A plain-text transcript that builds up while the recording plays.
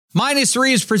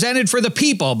-3 is presented for the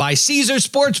people by Caesars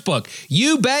Sportsbook.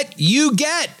 You bet, you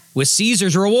get with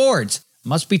Caesars Rewards.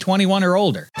 Must be 21 or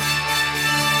older.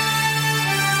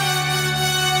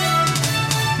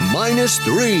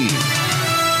 -3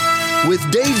 with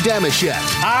Dave Dameshek.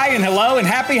 Hi and hello and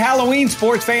happy Halloween,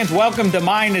 sports fans. Welcome to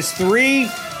 -3.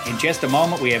 In just a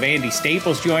moment, we have Andy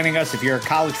Staples joining us. If you're a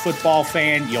college football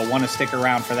fan, you'll want to stick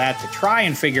around for that to try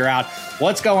and figure out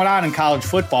what's going on in college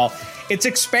football. It's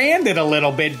expanded a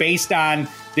little bit based on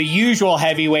the usual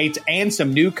heavyweights and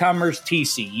some newcomers.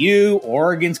 TCU,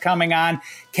 Oregon's coming on.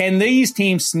 Can these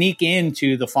teams sneak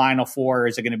into the Final Four? Or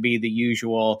is it going to be the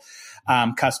usual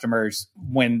customers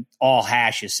when all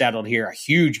hash is settled here? A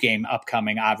huge game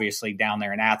upcoming, obviously, down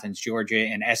there in Athens, Georgia,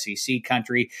 in SEC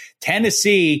country.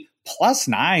 Tennessee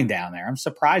 +9 down there. I'm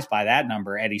surprised by that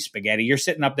number, Eddie Spaghetti. You're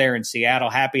sitting up there in Seattle.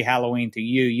 Happy Halloween to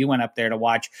you. You went up there to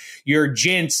watch your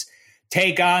Gents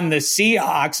take on the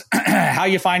Seahawks. How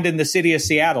you finding the city of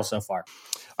Seattle so far?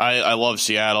 I love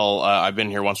Seattle. I've been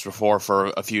here once before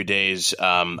for a few days,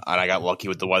 and I got lucky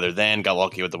with the weather then, got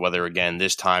lucky with the weather again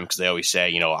this time, because they always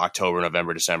say, October,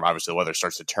 November, December, obviously the weather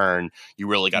starts to turn. You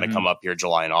really got to come up here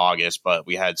July and August, but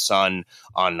we had sun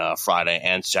on Friday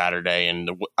and Saturday, and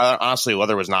honestly, the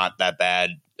weather was not that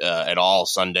bad at all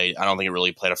Sunday. I don't think it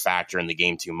really played a factor in the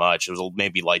game too much. It was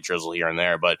maybe light drizzle here and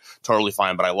there, but totally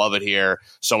fine. But I love it here.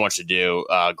 So much to do.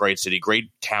 Great city,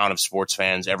 great town of sports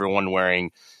fans, everyone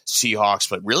wearing Seahawks,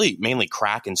 but really mainly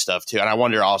Kraken stuff too. And I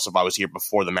wonder also, if I was here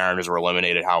before the Mariners were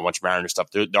eliminated, how much Mariners stuff.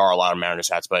 There are a lot of Mariners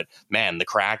hats, but man, the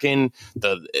Kraken,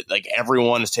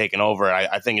 everyone is taking over.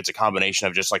 I think it's a combination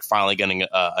of just finally getting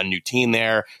a new team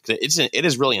there. It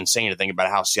is really insane to think about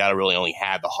how Seattle really only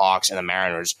had the Hawks and the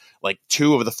Mariners,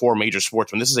 two of the four major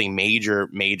sports, when this is a major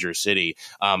city,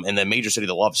 and the major city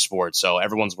that loves sports. So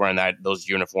everyone's wearing those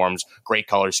uniforms. Great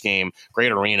color scheme,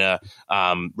 great arena.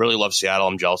 Really love Seattle.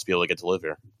 I'm jealous to be able to get to live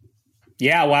here.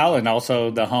 Yeah, well, and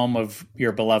also the home of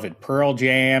your beloved Pearl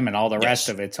Jam and all the rest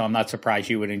of it. So I'm not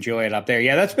surprised you would enjoy it up there.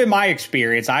 Yeah, that's been my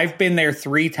experience. I've been there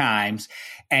 3 times,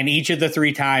 and each of the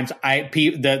 3 times,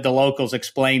 the locals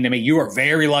explained to me, you are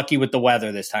very lucky with the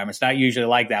weather this time. It's not usually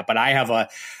like that, but I have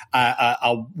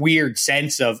a weird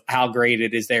sense of how great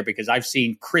it is there, because I've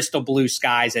seen crystal blue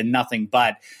skies and nothing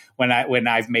but when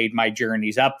I've made my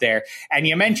journeys up there. And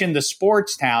you mentioned the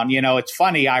sports town. It's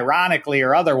funny, ironically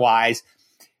or otherwise.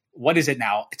 What is it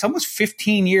now? It's almost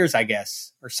 15 years, I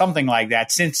guess, or something like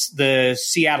that, since the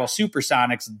Seattle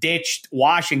Supersonics ditched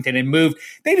Washington and moved.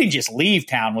 They didn't just leave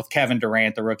town with Kevin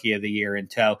Durant, the Rookie of the Year, in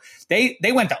tow. They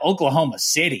went to Oklahoma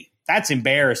City. That's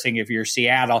embarrassing if you're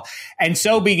Seattle. And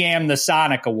so began the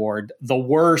Sonic Award, the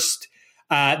worst,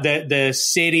 the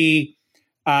city,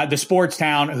 the sports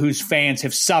town whose fans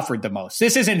have suffered the most.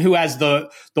 This isn't who has the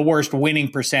worst winning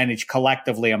percentage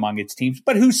collectively among its teams,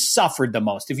 but who suffered the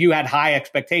most. If you had high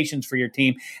expectations for your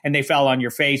team and they fell on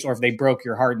your face, or if they broke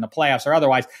your heart in the playoffs or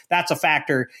otherwise, that's a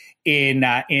factor in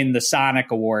the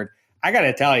Sonic Award. I got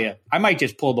to tell you, I might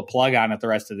just pull the plug on it the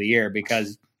rest of the year,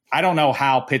 because I don't know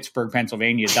how Pittsburgh,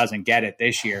 Pennsylvania doesn't get it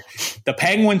this year. The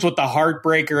Penguins with the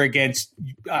heartbreaker against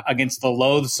the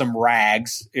loathsome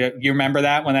Rags. You remember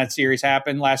that when that series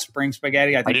happened last spring,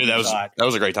 Spaghetti? I do. That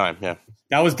was a great time. Yeah,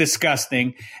 that was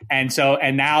disgusting. And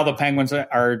now the Penguins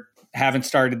haven't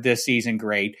started this season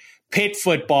great. Pitt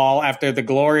football, after the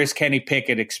glorious Kenny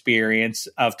Pickett experience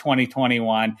of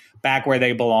 2021, back where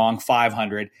they belong,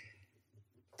 500.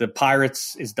 The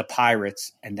Pirates is the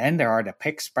Pirates. And then there are the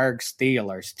Pittsburgh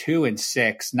Steelers,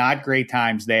 2-6. Not great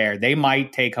times there. They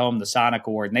might take home the Sonic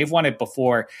Award, and they've won it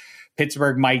before.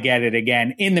 Pittsburgh might get it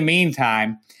again. In the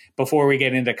meantime, before we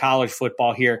get into college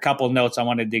football here, a couple of notes I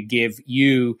wanted to give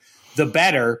you, the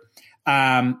better.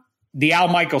 The Al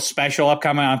Michaels special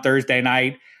upcoming on Thursday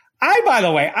night. By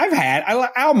the way,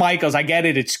 Al Michaels. I get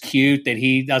it. It's cute that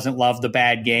he doesn't love the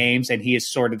bad games, and he is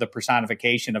sort of the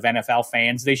personification of NFL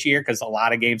fans this year, because a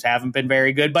lot of games haven't been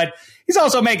very good. But he's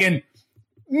also making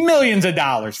millions of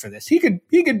dollars for this. He could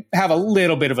have a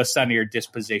little bit of a sunnier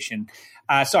disposition.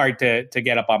 Sorry to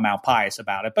get up on Mount Pius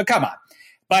about it, but come on.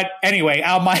 But anyway,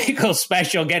 Al Michaels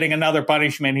special getting another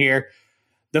punishment here.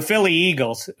 The Philly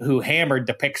Eagles, who hammered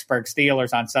the Pittsburgh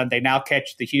Steelers on Sunday, now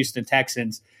catch the Houston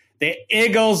Texans. The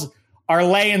Eagles are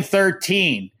laying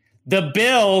 13. The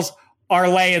Bills are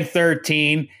laying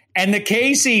 13. And the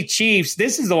KC Chiefs,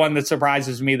 this is the one that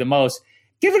surprises me the most,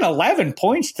 giving 11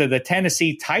 points to the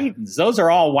Tennessee Titans. Those are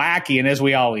all wacky. And as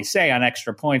we always say on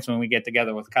Extra Points when we get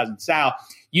together with Cousin Sal,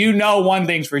 one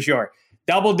thing's for sure.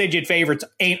 Double-digit favorites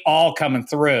ain't all coming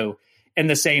through in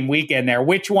the same weekend there.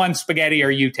 Which one, Spaghetti, are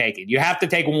you taking? You have to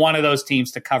take one of those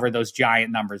teams to cover those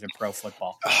giant numbers in pro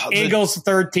football. Eagles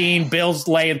 13, Bills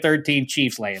laying 13,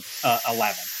 Chiefs laying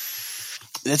 11.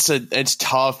 It's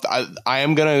tough.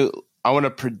 I want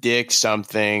to predict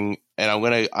something,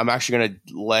 and I'm actually gonna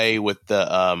lay with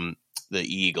the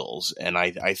Eagles, and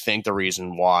I think the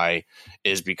reason why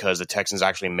is because the Texans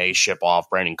actually may ship off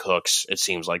Brandon Cooks, it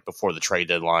seems like, before the trade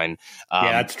deadline.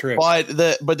 Yeah, that's true. But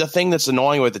the thing that's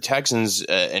annoying with the Texans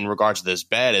in regards to this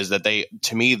bet is that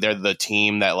to me they're the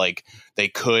team that like they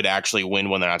could actually win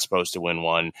when they're not supposed to win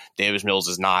one. Davis Mills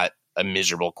is not a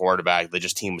miserable quarterback. The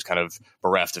team was kind of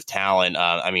bereft of talent.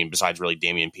 Besides really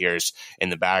Dameon Pierce in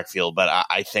the backfield, but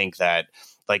I think that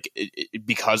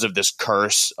because of this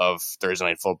curse of Thursday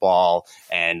Night Football,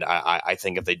 and I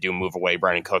think if they do move away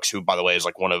Brandon Cooks, who, by the way, is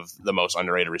like one of the most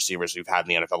underrated receivers we've had in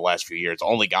the NFL the last few years, the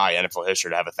only guy in NFL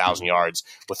history to have 1,000 yards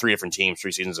with 3 different teams,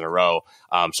 3 seasons in a row.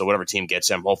 So whatever team gets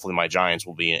him, hopefully my Giants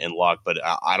will be in luck, but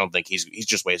I don't think he's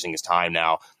just wasting his time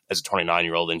now as a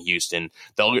 29-year-old in Houston.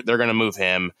 They're going to move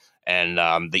him, and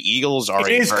the Eagles are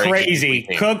it is crazy.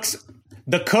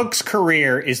 The Cooks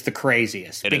career is the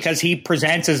craziest because he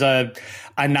presents as a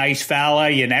nice fella.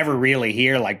 You never really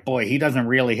hear like, boy, he doesn't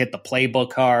really hit the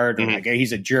playbook hard, or like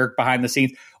he's a jerk behind the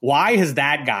scenes. Why has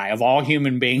that guy of all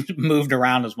human beings moved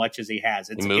around as much as he has?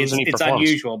 It's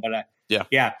unusual, but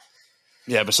yeah.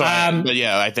 Yeah, but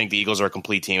I think the Eagles are a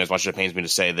complete team. As much as it pains me to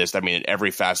say this,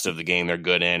 every facet of the game they're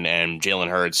good in, and Jalen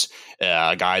Hurts,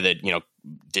 a guy that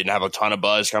didn't have a ton of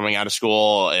buzz coming out of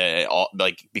school,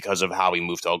 because of how he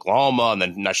moved to Oklahoma and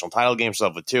then national title game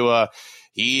stuff with Tua.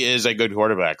 He is a good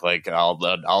quarterback.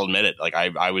 I'll admit it.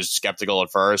 I was skeptical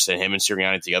at first, and him and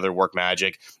Sirianni together work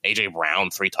magic. AJ Brown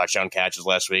 3 touchdown catches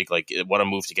last week. What a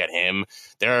move to get him.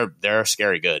 They're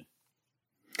scary good.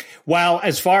 Well,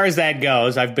 as far as that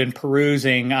goes, I've been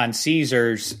perusing on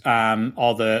Caesars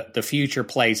all the future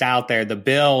plays out there. The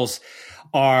Bills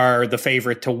are the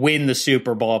favorite to win the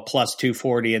Super Bowl at plus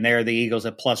 240, and they're the Eagles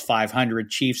at plus 500,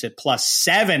 Chiefs at plus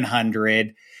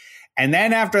 700. And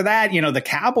then after that, the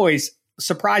Cowboys,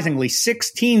 surprisingly,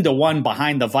 16-1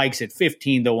 behind the Vikes at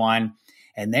 15-1.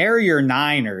 And they're your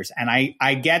Niners. And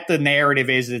I get the narrative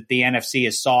is that the NFC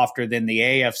is softer than the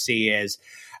AFC is.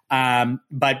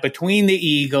 But between the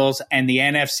Eagles and the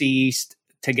NFC East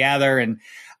together, and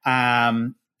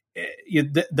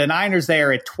the Niners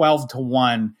there at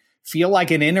 12-1 feel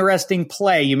like an interesting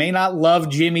play. You may not love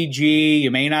Jimmy G.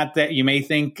 You may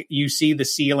think you see the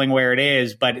ceiling where it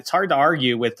is, but it's hard to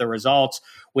argue with the results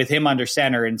with him under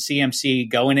center and CMC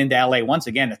going into LA. Once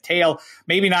again, a tale,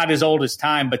 maybe not as old as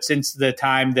time, but since the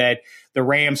time that the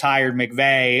Rams hired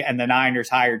McVay and the Niners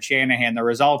hired Shanahan, the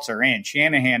results are in.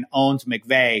 Shanahan owns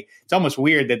McVay. It's almost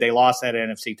weird that they lost that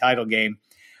NFC title game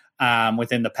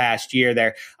within the past year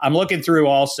there. I'm looking through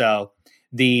also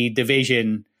the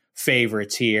division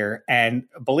favorites here, and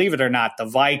believe it or not, the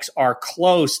Vikes are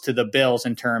close to the Bills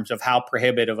in terms of how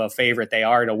prohibitive a favorite they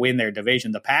are to win their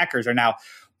division. The Packers are now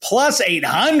plus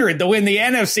 800 to win the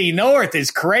NFC North.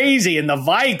 Is crazy, and the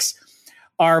Vikes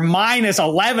are minus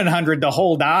 1,100 to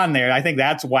hold on there. I think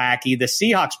that's wacky. The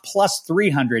Seahawks plus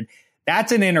 300.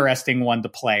 That's an interesting one to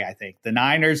play, I think. The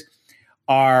Niners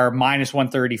are minus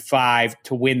 135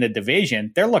 to win the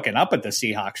division. They're looking up at the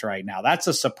Seahawks right now. That's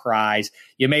a surprise.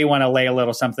 You may want to lay a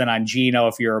little something on Geno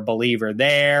if you're a believer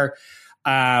there.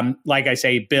 Like I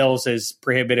say, Bills as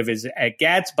prohibitive as it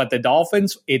gets, but the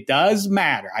Dolphins, it does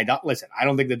matter. I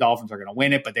don't think the Dolphins are going to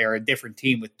win it, but they're a different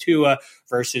team with Tua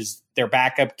versus their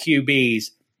backup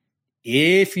QBs.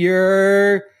 If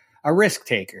you're a risk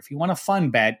taker, if you want a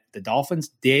fun bet, the Dolphins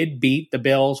did beat the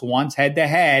Bills once head to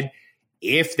head.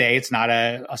 It's not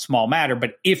a small matter,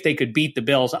 but if they could beat the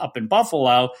Bills up in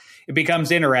Buffalo, it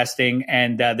becomes interesting,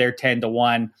 and they're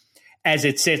 10-1 as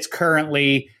it sits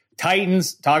currently.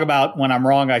 Titans, talk about when I'm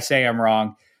wrong, I say I'm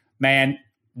wrong. Man,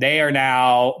 they are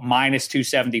now minus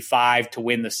 275 to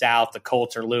win the South. The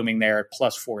Colts are looming there at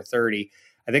plus 430.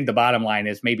 I think the bottom line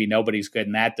is maybe nobody's good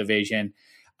in that division.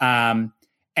 And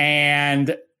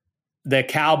the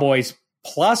Cowboys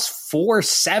plus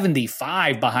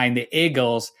 475 behind the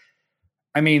Eagles.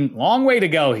 Long way to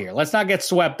go here. Let's not get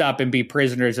swept up and be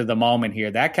prisoners of the moment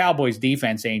here. That Cowboys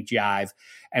defense ain't jive.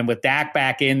 And with Dak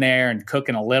back in there and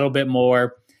cooking a little bit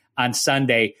more on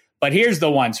Sunday. But here's the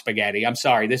one, Spaghetti. I'm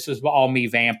sorry. This was all me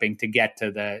vamping to get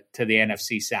to the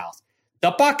NFC South.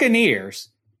 The Buccaneers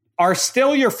are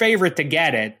still your favorite to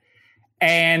get it.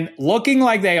 And looking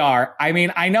like they are,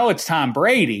 I know it's Tom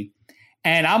Brady.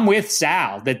 And I'm with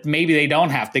Sal that maybe they don't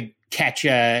have to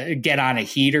get on a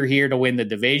heater here to win the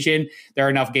division. There are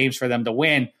enough games for them to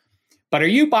win. But are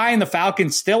you buying the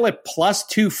Falcons still at plus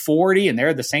 240 and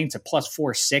they're the Saints at plus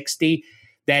 460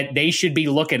 that they should be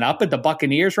looking up at the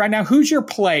Buccaneers right now? Who's your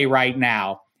play right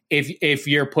now if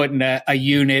you're putting a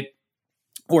unit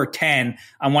or 10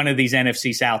 on one of these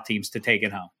NFC South teams to take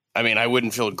it home? I mean, I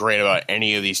wouldn't feel great about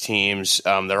any of these teams.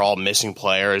 They're all missing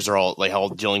players. They're all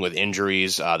dealing with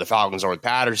injuries. The Falcons are with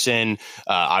Patterson.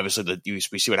 Obviously, we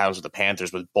see what happens with the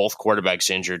Panthers with both quarterbacks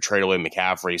injured. Trade away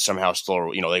McCaffrey. Somehow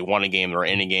still, they won a game. They're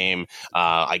in a game.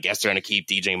 I guess they're going to keep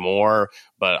DJ Moore,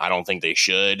 but I don't think they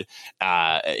should.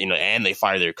 And they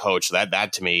fire their coach. So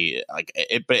that to me,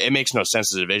 it makes no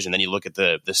sense as a division. Then you look at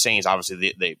the Saints.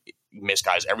 Obviously, they miss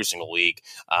guys every single week.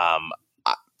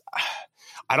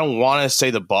 I don't want to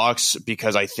say the Bucs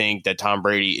because I think that Tom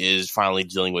Brady is finally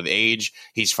dealing with age.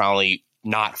 He's finally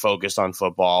not focused on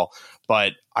football,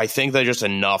 but I think there's just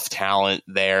enough talent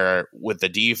there with the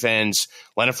defense.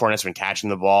 Leonard Fournette's been catching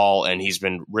the ball, and he's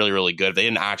been really, really good. If they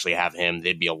didn't actually have him,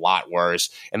 they'd be a lot worse.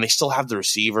 And they still have the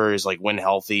receivers, when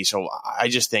healthy. So I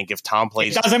just think if Tom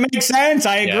plays... It doesn't make sense.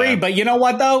 I agree. Yeah. But you know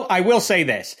what, though? I will say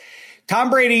this. Tom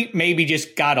Brady maybe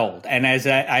just got old. And as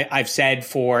I've said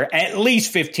for at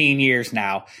least 15 years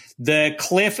now, the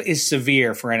cliff is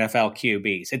severe for NFL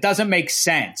QBs. It doesn't make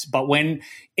sense. But when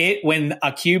a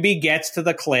QB gets to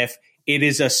the cliff, it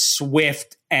is a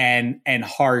swift and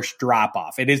harsh drop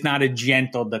off. It is not a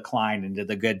gentle decline into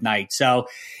the good night. So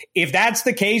if that's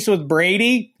the case with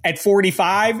Brady at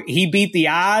 45, he beat the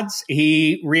odds.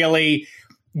 He really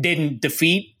didn't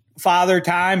defeat Father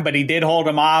Time, but he did hold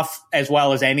him off as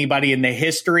well as anybody in the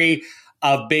history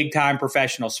of big-time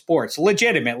professional sports.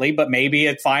 Legitimately, but maybe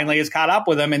it finally has caught up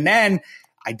with him. And then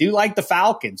I do like the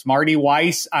Falcons. Marty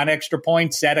Weiss on Extra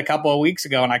Points said a couple of weeks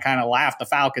ago, and I kind of laughed, the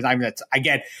Falcons. I mean, I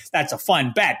get that's a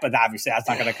fun bet, but obviously that's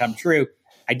not going to come true.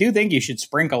 I do think you should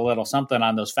sprinkle a little something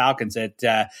on those Falcons at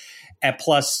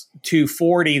plus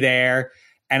 240 there.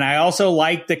 And I also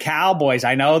like the Cowboys.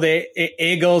 I know the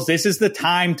Eagles. This is the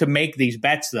time to make these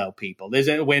bets, though, people. This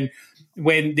is when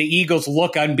the Eagles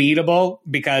look unbeatable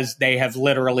because they have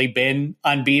literally been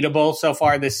unbeatable so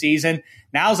far this season.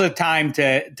 Now's the time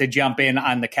to jump in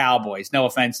on the Cowboys. No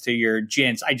offense to your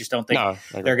gents, I just don't think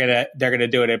they're gonna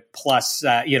do it at plus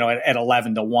at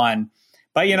 11-1.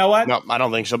 But you know what? No, I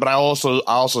don't think so. But I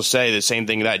also say the same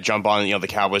thing, that jump on the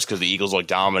Cowboys because the Eagles look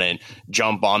dominant.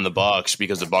 Jump on the Bucs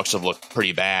because the Bucs have looked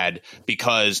pretty bad.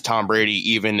 Because Tom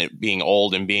Brady, even being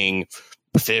old and being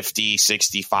 50,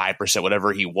 65%,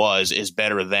 whatever he was, is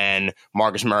better than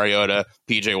Marcus Mariota,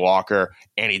 PJ Walker,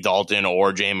 Andy Dalton,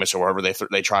 or Jameis, or whoever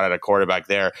they tried at a quarterback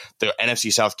there. The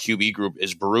NFC South QB group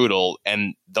is brutal,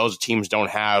 and those teams don't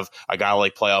have a guy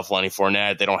like playoff Lenny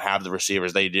Fournette. They don't have the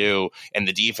receivers they do, and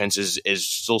the defense is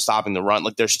still stopping the run.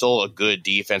 There's still a good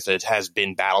defense that has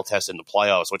been battle tested in the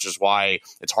playoffs, which is why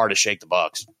it's hard to shake the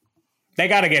Bucs. They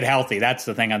got to get healthy. That's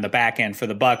the thing on the back end for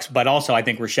the Bucs. But also, I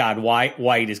think Rachaad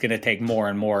White is going to take more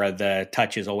and more of the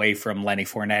touches away from Lenny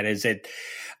Fournette as it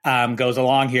goes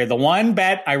along here. The one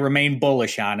bet I remain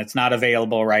bullish on, it's not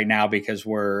available right now because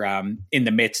we're in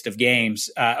the midst of games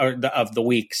of the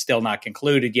week, still not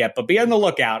concluded yet. But be on the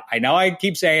lookout. I know I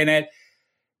keep saying it.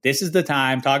 This is the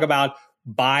time. Talk about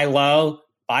buy low.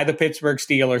 By the Pittsburgh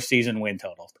Steelers season win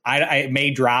total. I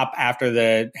may drop after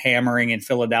the hammering in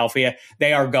Philadelphia.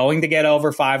 They are going to get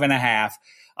over 5.5.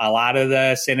 A lot of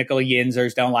the cynical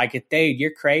Yinzers don't like it. Dave,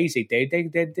 you're crazy.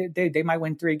 They might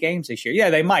win 3 games this year. Yeah,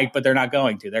 they might, but they're not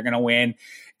going to. They're going to win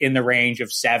in the range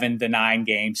of 7 to 9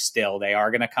 games still. They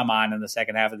are going to come on in the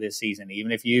second half of this season.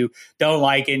 Even if you don't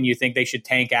like it and you think they should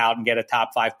tank out and get a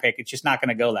top 5 pick, it's just not going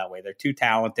to go that way. They're too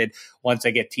talented. Once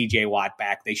they get TJ Watt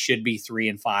back, they should be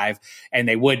 3-5, and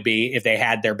they would be if they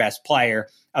had their best player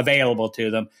available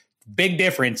to them. Big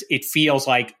difference, it feels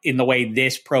like, in the way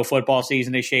this pro football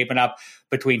season is shaping up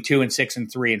between 2-6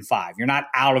 and 3-5. You're not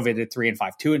out of it at 3-5.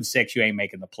 2-6, you ain't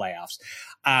making the playoffs.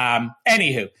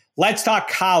 Anywho, let's talk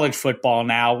college football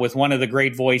now with one of the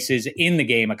great voices in the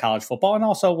game of college football. And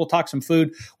also we'll talk some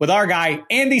food with our guy,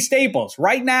 Andy Staples,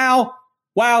 right now,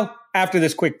 after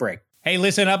this quick break. Hey,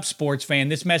 listen up, sports fan.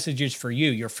 This message is for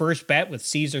you. Your first bet with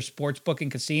Caesars Sportsbook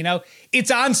and Casino, it's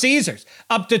on Caesars,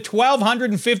 up to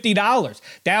 $1,250.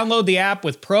 Download the app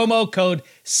with promo code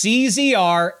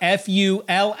CZRFULL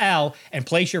and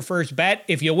place your first bet.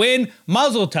 If you win,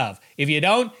 muzzle tov. If you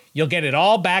don't, you'll get it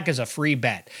all back as a free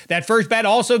bet. That first bet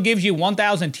also gives you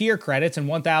 1,000 tier credits and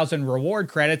 1,000 reward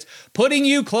credits, putting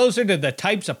you closer to the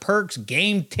types of perks,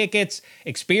 game tickets,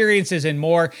 experiences, and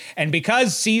more. And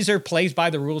because Caesar plays by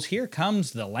the rules, here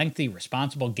comes the lengthy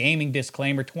responsible gaming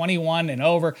disclaimer. 21 and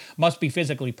over, must be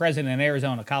physically present in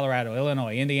Arizona, Colorado,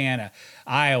 Illinois, Indiana,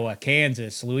 Iowa,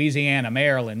 Kansas, Louisiana,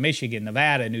 Maryland, Michigan,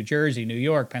 Nevada, New Jersey, New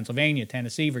York, Pennsylvania,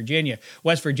 Tennessee, Virginia,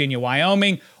 West Virginia,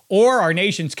 Wyoming, or our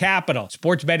nation's capital.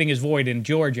 Sports betting is void in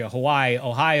Georgia, Hawaii,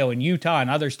 Ohio, and Utah, and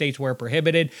other states where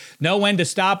prohibited. Know when to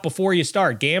stop before you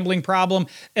start. Gambling problem?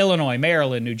 Illinois,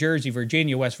 Maryland, New Jersey,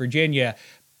 Virginia, West Virginia,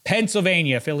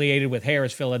 Pennsylvania, affiliated with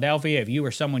Harris Philadelphia. If you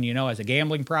or someone you know has a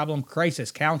gambling problem,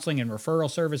 crisis counseling and referral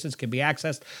services can be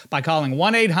accessed by calling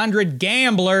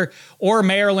 1-800-GAMBLER, or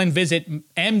Maryland, visit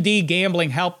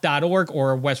mdgamblinghelp.org,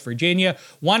 or West Virginia,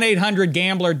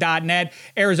 1-800-GAMBLER.net.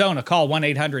 Arizona, call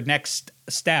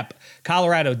 1-800-NEXT-STEP.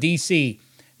 Colorado, D.C.,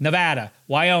 Nevada,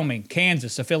 Wyoming,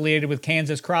 Kansas, affiliated with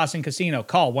Kansas Crossing Casino.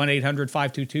 Call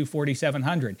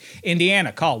 1-800-522-4700.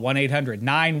 Indiana, call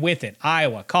 1-800-9-WITH-IT.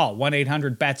 Iowa, call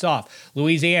 1-800-BETS-OFF.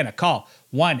 Louisiana, call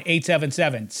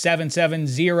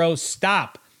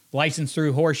 1-877-770-STOP. Licensed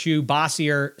through Horseshoe,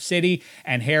 Bossier City,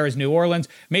 and Harrah's, New Orleans.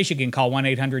 Michigan, call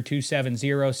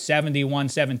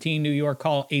 1-800-270-7117. New York,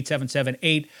 call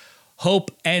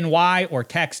 877-8-HOPE-NY or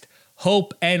text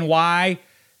HOPE-NY.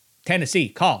 Tennessee,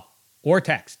 call or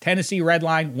text Tennessee Red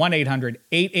Line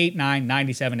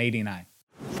 1-800-889-9789.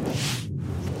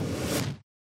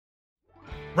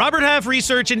 Robert Half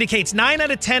research indicates 9 out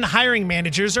of 10 hiring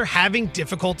managers are having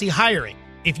difficulty hiring.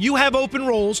 If you have open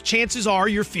roles, chances are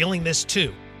you're feeling this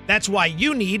too. That's why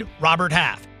you need Robert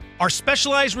Half. Our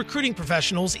specialized recruiting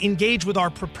professionals engage with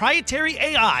our proprietary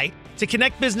AI to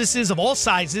connect businesses of all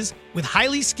sizes with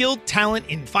highly skilled talent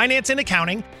in finance and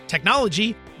accounting,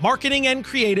 technology, marketing and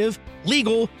creative,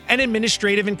 legal, and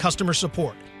administrative and customer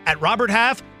support. At Robert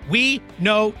Half, we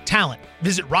know talent.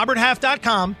 Visit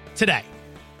roberthalf.com today.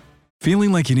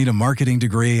 Feeling like you need a marketing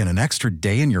degree and an extra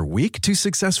day in your week to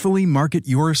successfully market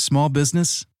your small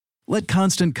business? Let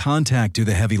Constant Contact do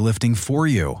the heavy lifting for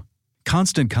you.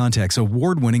 Constant Contact's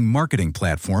award-winning marketing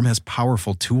platform has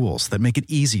powerful tools that make it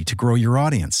easy to grow your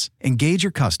audience, engage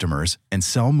your customers, and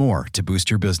sell more to boost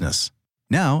your business.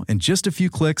 Now, in just a few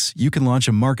clicks, you can launch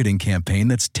a marketing campaign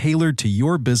that's tailored to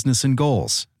your business and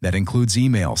goals. That includes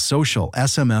email, social,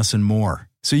 SMS, and more.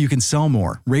 So you can sell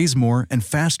more, raise more, and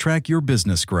fast-track your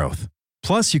business growth.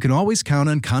 Plus, you can always count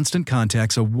on Constant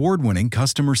Contact's award-winning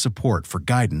customer support for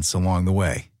guidance along the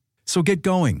way. So get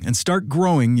going and start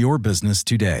growing your business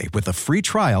today with a free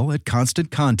trial at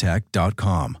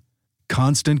ConstantContact.com.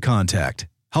 Constant Contact,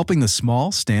 helping the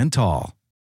small stand tall.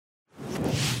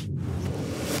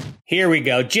 Here we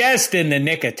go, just in the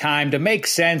nick of time to make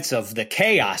sense of the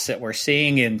chaos that we're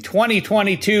seeing in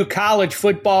 2022 college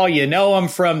football. You know him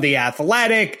from The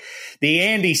Athletic, the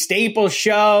Andy Staples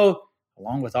Show,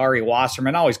 along with Ari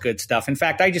Wasserman. Always good stuff. In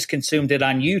fact, I just consumed it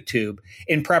on YouTube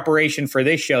in preparation for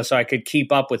this show so I could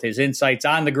keep up with his insights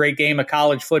on the great game of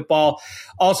college football.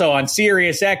 Also on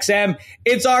Sirius XM,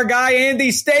 it's our guy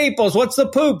Andy Staples. What's the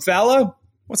poop, fella?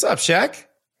 What's up, Shaq?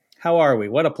 How are we?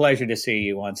 What a pleasure to see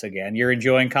you once again. You're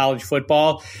enjoying college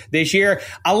football this year.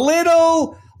 A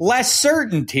little less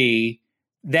certainty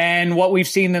than what we've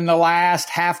seen in the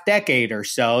last half decade or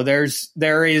so. There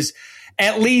is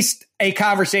at least a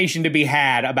conversation to be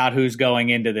had about who's going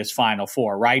into this Final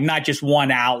Four, right? Not just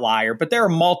one outlier, but there are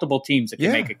multiple teams that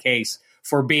can make a case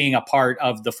for being a part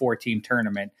of the 4-team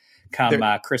tournament come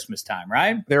Christmas time,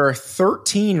 right? There are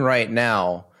 13 right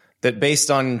now that,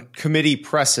 based on committee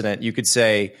precedent, you could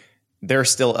say they're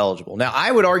still eligible. Now,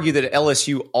 I would argue that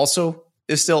LSU also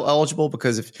is still eligible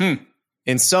because if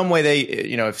in some way they,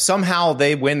 if somehow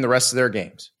they win the rest of their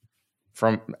games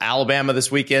from Alabama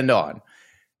this weekend on,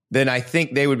 then I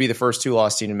think they would be the first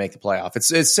 2-loss team to make the playoff.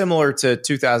 It's similar to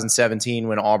 2017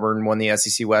 when Auburn won the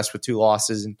SEC West with 2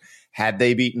 losses, and had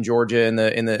they beaten Georgia in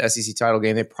the SEC title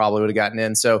game, they probably would have gotten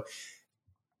in. So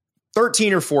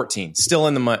 13 or 14 still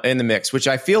in the mix, which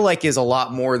I feel like is a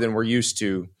lot more than we're used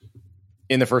to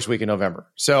in the first week of November.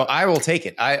 So I will take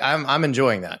it. I'm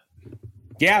enjoying that.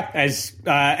 Yeah, as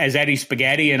Eddie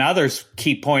Spaghetti and others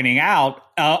keep pointing out,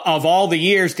 of all the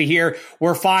years to hear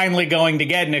we're finally going to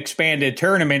get an expanded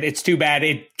tournament, it's too bad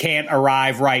it can't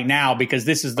arrive right now because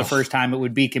this is the first time it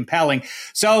would be compelling.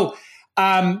 So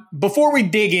before we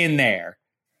dig in there,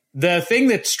 the thing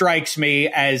that strikes me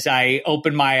as I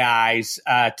open my eyes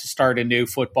to start a new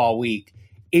football week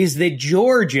is that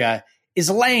Georgia is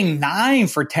laying 9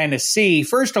 for Tennessee.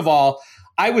 First of all,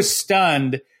 I was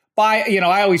stunned by,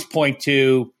 I always point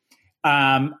to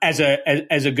as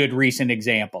a good recent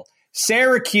example.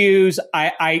 Syracuse,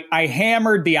 I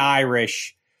hammered the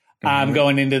Irish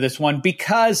going into this one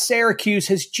because Syracuse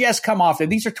has just come off.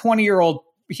 These are 20-year-old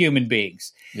human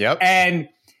beings. Yep. And,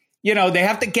 they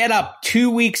have to get up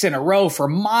 2 weeks in a row for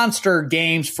monster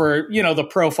games for, the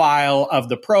profile of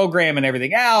the program and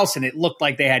everything else. And it looked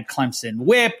like they had Clemson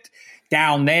whipped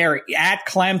down there at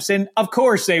Clemson. Of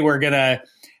course, they were going to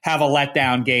have a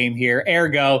letdown game here.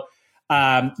 Ergo,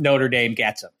 Notre Dame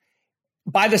gets them.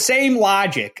 By the same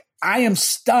logic, I am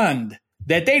stunned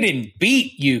that they didn't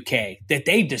beat UK, that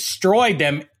they destroyed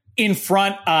them in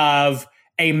front of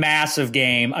a massive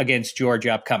game against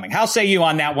Georgia upcoming. How say you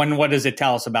on that one? What does it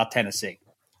tell us about Tennessee?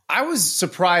 I was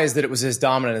surprised that it was as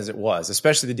dominant as it was,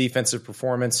 especially the defensive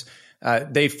performance.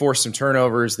 They forced some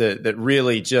turnovers that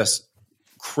really just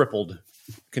crippled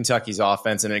Kentucky's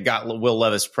offense, and it got Will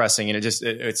Levis pressing, and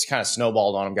it's kind of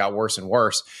snowballed on him, got worse and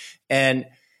worse. And,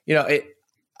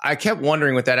 I kept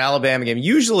wondering with that Alabama game,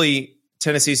 usually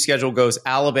Tennessee's schedule goes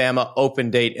Alabama,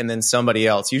 open date, and then somebody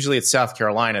else. Usually it's South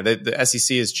Carolina. The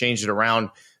SEC has changed it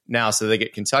around now so they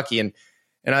get Kentucky. And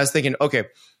I was thinking, okay,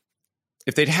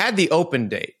 if they'd had the open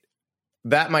date,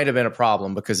 that might have been a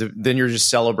problem because then you're just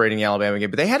celebrating the Alabama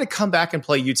game. But they had to come back and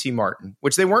play UT Martin,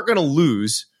 which they weren't going to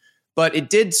lose, but it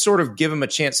did sort of give them a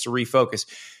chance to refocus.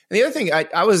 And the other thing,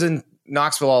 I was in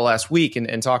Knoxville all last week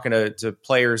and talking to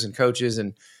players and coaches.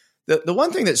 And the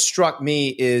one thing that struck me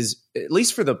is, at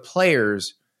least for the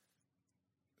players,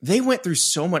 they went through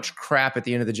so much crap at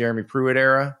the end of the Jeremy Pruitt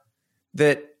era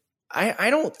that I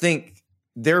don't think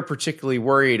they're particularly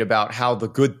worried about how the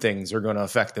good things are going to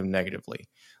affect them negatively.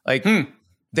 Like,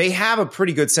 they have a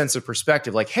pretty good sense of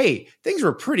perspective. Like, hey, things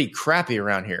were pretty crappy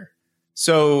around here.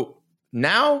 So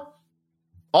now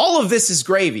all of this is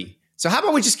gravy. So how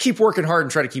about we just keep working hard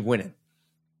and try to keep winning?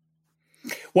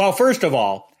 Well, first of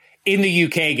all, in the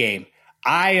UK game,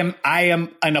 I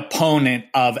am an opponent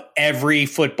of every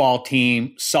football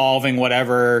team solving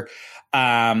whatever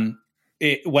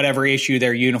issue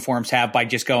their uniforms have by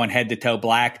just going head to toe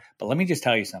black. But let me just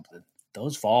tell you something.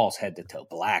 Those Vols head to toe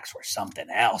blacks were something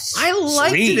else. I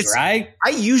liked it, right?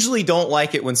 I usually don't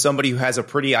like it when somebody who has a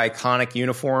pretty iconic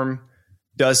uniform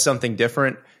does something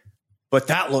different, but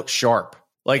that looked sharp.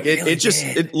 Like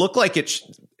it looked like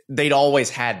they'd always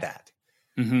had that.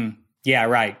 Mm-hmm. Yeah,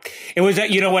 right. It was,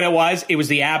 you know what it was? It was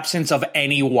the absence of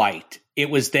any white. It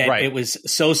was that It was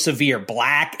so severe,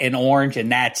 black and orange,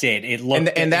 and that's it. It looked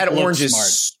and that orange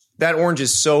smart. That orange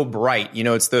is so bright.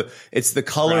 It's the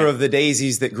color of the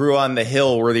daisies that grew on the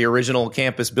hill where the original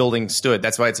campus building stood.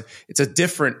 That's why it's a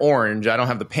different orange. I don't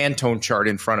have the Pantone chart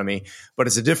in front of me, but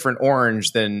it's a different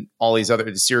orange than all these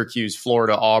other Syracuse,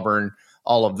 Florida, Auburn,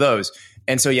 all of those.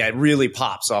 And so it really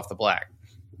pops off the black.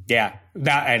 Yeah,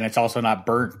 and it's also not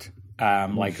burnt.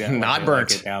 Like that, not burnt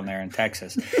like down there in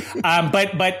Texas.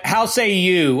 But how say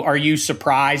you? Are you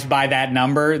surprised by that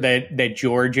number that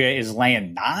Georgia is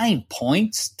laying 9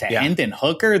 points to Hendon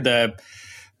Hooker, the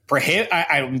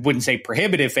I wouldn't say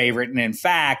prohibitive favorite, and in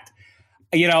fact,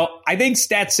 I think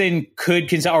Stetson could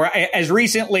consider. Or as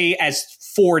recently as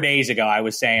 4 days ago, I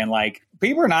was saying like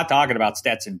people are not talking about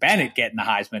Stetson Bennett getting the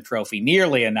Heisman Trophy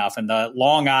nearly enough, and the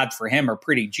long odds for him are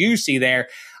pretty juicy there.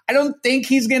 I don't think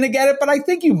he's going to get it, but I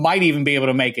think you might even be able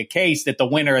to make a case that the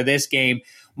winner of this game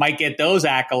might get those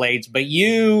accolades. But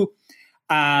you,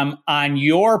 on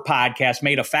your podcast,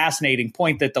 made a fascinating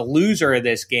point that the loser of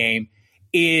this game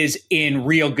is in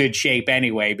real good shape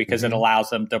anyway, because it allows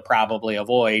them to probably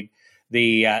avoid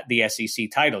the SEC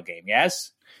title game.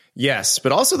 Yes? Yes,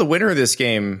 but also the winner of this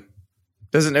game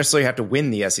doesn't necessarily have to win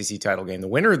the SEC title game. The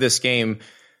winner of this game,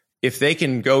 if they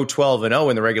can go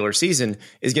 12-0 in the regular season,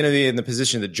 is going to be in the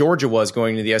position that Georgia was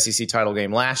going to the SEC title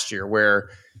game last year, where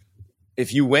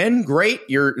if you win, great,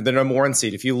 you're the number 1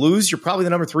 seed. If you lose, you're probably the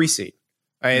number 3 seed.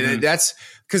 That's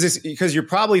because you're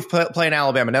probably playing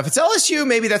Alabama. Now, if it's LSU,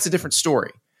 maybe that's a different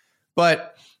story.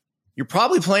 But you're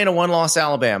probably playing a one-loss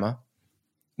Alabama.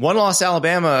 One-loss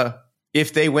Alabama,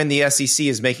 if they win the SEC,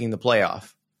 is making the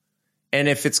playoff. And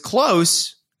if it's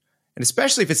close, and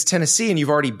especially if it's Tennessee and you've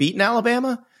already beaten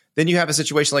Alabama, then you have a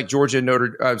situation like like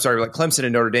Clemson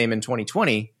and Notre Dame in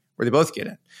 2020, where they both get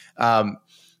in.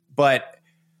 But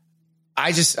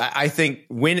I think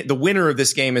the winner of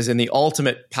this game is in the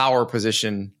ultimate power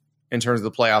position in terms of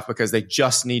the playoff, because they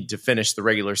just need to finish the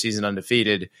regular season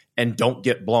undefeated and don't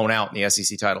get blown out in the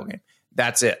SEC title game.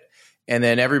 That's it. And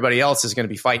then everybody else is going to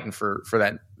be fighting for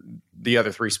the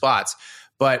other 3 spots.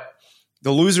 But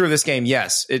the loser of this game,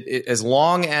 yes, as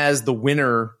long as the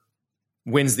winner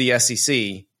wins the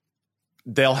SEC,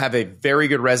 they'll have a very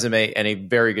good resume and a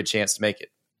very good chance to make it.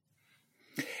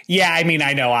 Yeah, I mean,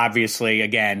 I know, obviously,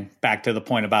 again, back to the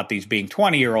point about these being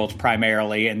 20-year-olds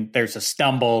primarily, and there's a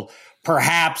stumble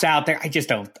perhaps out there. I just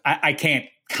don't, I can't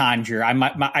conjure.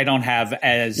 I don't have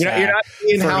as you're not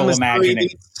seeing fertile imagining.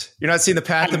 You're not seeing the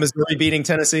path of Missouri beating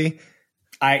Tennessee.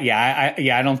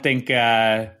 I don't think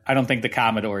the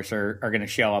Commodores are going to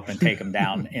show up and take them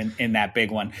down in that big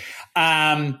one.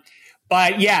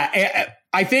 But yeah,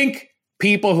 I think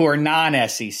people who are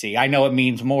non-SEC, I know it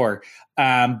means more,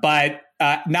 but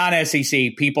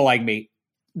non-SEC people like me,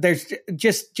 there's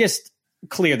just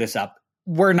clear this up.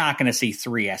 We're not going to see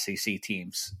 3 SEC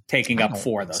teams taking up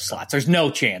 4 of those slots. There's no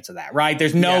chance of that, right?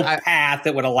 There's no path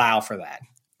that would allow for that.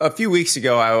 a few weeks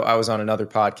ago, I was on another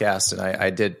podcast and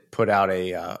I did put out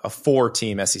a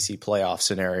 4-team SEC playoff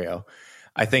scenario.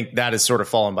 I think that has sort of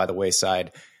fallen by the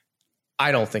wayside.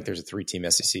 I don't think there's a 3-team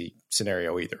SEC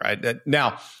scenario either.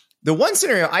 Now, the one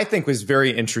scenario I think was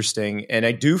very interesting, and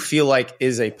I do feel like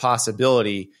is a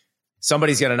possibility,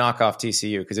 somebody's going to knock off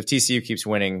TCU, because if TCU keeps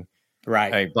winning,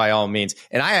 right, by all means.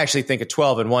 And I actually think a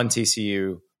 12-1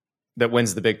 TCU that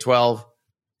wins the Big 12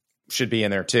 should be in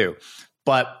there too.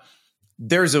 But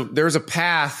there's a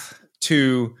path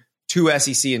to 2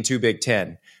 SEC and 2 Big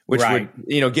 10, which would,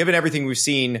 given everything we've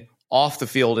seen off the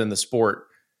field in the sport,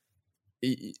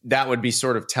 that would be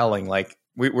sort of telling. Like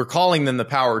we're calling them the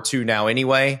Power 2 now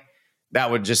anyway. That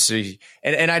would just see,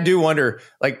 and I do wonder,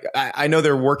 like, I know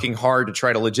they're working hard to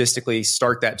try to logistically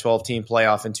start that 12-team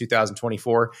playoff in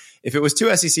 2024. If it was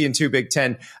 2 SEC and 2 Big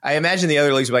 10, I imagine the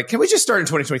other leagues would be like, can we just start in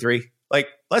 2023? Like,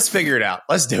 let's figure it out.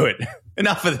 Let's do it.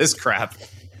 Enough of this crap.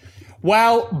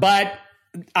 Well, but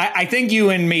I think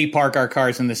you and me park our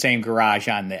cars in the same garage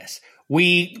on this.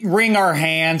 We wring our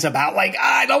hands about, like,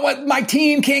 I don't want, my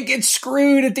team can't get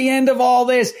screwed at the end of all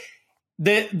this.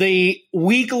 The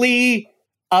weekly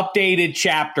updated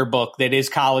chapter book that is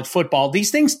college football,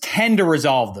 these things tend to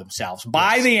resolve themselves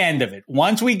by the end of it.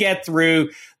 Once we get through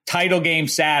title game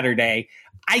Saturday,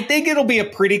 I think it'll be a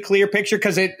pretty clear picture,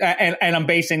 because and I'm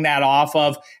basing that off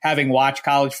of having watched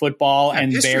college football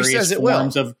and various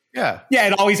forms of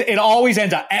it always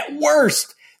ends up, at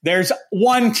worst, there's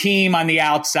one team on the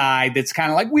outside that's kind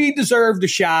of like, we deserved a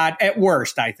shot at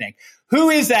worst, I think. Who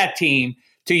is that team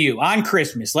to you on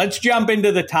Christmas? Let's jump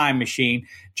into the time machine.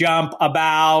 Jump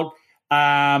about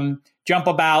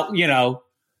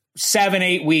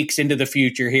 7-8 weeks into the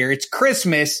future here. It's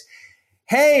Christmas.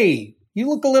 Hey, you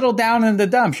look a little down in the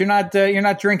dumps. You're not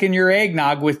drinking your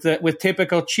eggnog with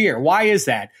typical cheer. Why is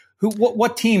that?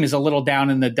 What team is a little down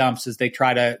in the dumps as they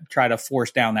try to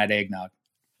force down that eggnog?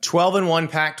 12-1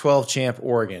 Pac-12 champ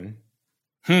Oregon,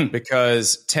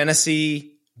 because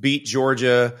Tennessee beat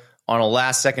Georgia on a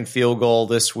last-second field goal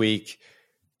this week,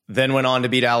 then went on to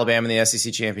beat Alabama in the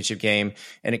SEC championship game,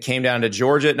 and it came down to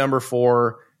Georgia at number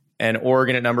 4 and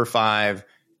Oregon at number 5,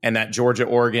 and that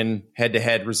Georgia-Oregon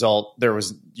head-to-head result,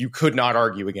 you could not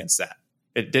argue against that.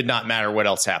 It did not matter what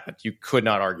else happened. You could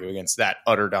not argue against that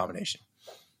utter domination.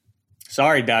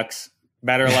 Sorry, Ducks.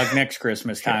 Better luck next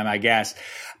Christmas time, I guess.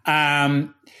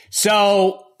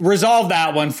 So resolve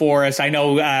that one for us. I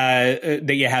know that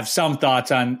you have some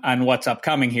thoughts on what's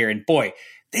upcoming here. And boy,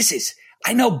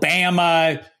 I know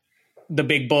Bama, the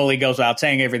big bully, goes out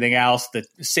saying everything else, the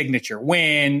signature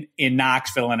win in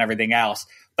Knoxville and everything else.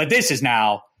 But this is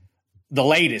now the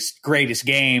latest, greatest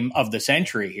game of the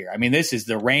century here. I mean, this is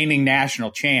the reigning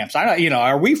national champs.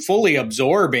 Are we fully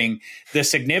absorbing the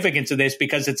significance of this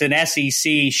because it's an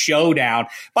SEC showdown?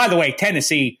 By the way,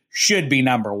 Tennessee should be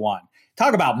number 1.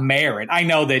 Talk about merit. I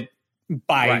know that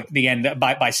by the end,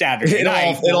 by Saturday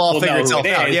night, it'll all figure itself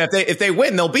out. Yeah, if they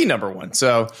win, they'll be number 1.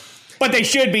 So, but they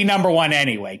should be number 1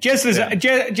 anyway.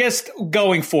 Just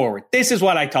going forward, this is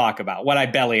what I talk about, what I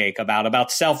bellyache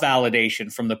about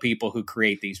self-validation from the people who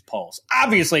create these polls.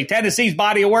 Obviously, Tennessee's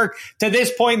body of work to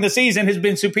this point in the season has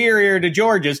been superior to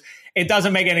Georgia's. It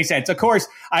doesn't make any sense. Of course,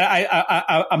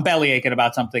 I'm bellyaching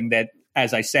about something that,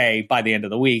 as I say, by the end of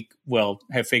the week will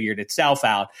have figured itself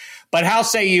out. But how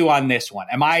say you on this one?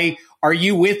 Are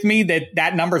you with me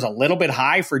that number's a little bit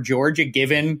high for Georgia,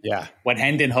 given what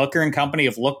Hendon Hooker and company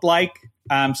have looked like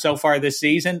so far this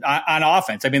season on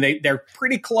offense? I mean, they're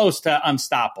pretty close to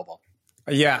unstoppable.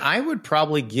 Yeah, I would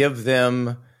probably give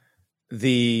them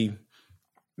maybe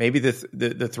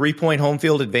the 3-point home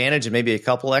field advantage and maybe a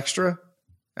couple extra.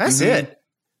 That's it.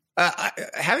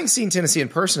 Having seen Tennessee in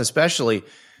person, especially,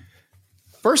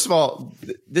 first of all,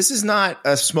 this is not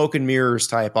a smoke and mirrors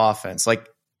type offense. Like,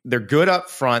 they're good up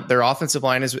front. Their offensive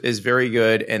line is very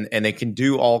good, and they can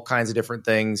do all kinds of different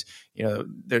things.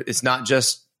 It's not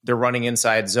just they're running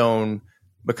inside zone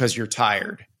because you're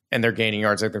tired and they're gaining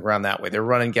yards on the ground that way. They're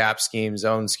running gap scheme,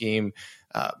 zone scheme,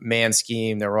 man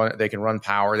scheme. They can run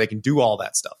power. They can do all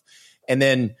that stuff. And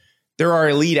then there are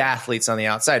elite athletes on the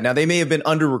outside. Now, they may have been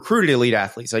under-recruited elite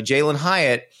athletes. Like Jalen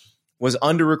Hyatt was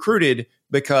under-recruited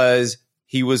because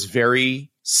he was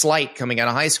very slight coming out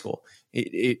of high school.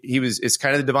 It's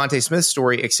kind of the Devontae Smith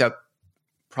story, except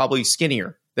probably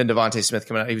skinnier than Devontae Smith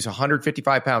coming out. He was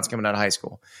 155 pounds coming out of high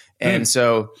school. And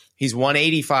so he's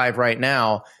 185 right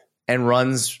now and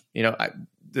runs,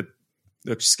 the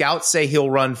scouts say he'll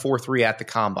run 4.3 at the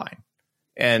combine.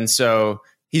 And so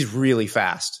he's really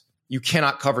fast. You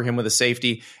cannot cover him with a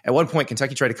safety. At one point,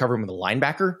 Kentucky tried to cover him with a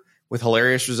linebacker with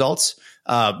hilarious results.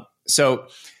 So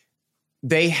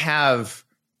they have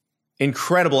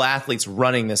incredible athletes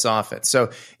running this offense.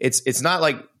 So it's not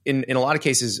like in a lot of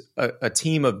cases a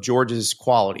team of Georgia's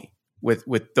quality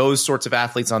with those sorts of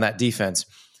athletes on that defense.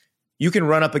 You can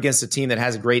run up against a team that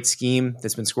has a great scheme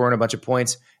that's been scoring a bunch of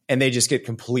points, and they just get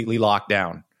completely locked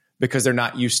down because they're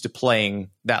not used to playing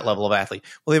that level of athlete.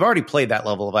 Well, they've already played that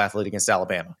level of athlete against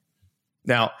Alabama.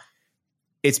 Now,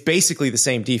 it's basically the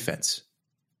same defense.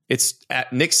 It's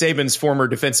Nick Saban's former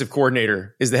defensive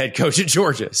coordinator is the head coach at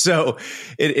Georgia. So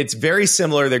it's very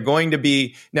similar. They're going to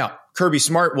be now Kirby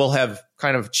Smart will have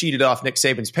kind of cheated off Nick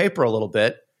Saban's paper a little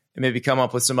bit and maybe come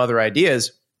up with some other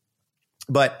ideas.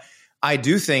 But I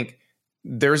do think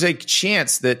there's a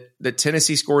chance that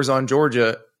Tennessee scores on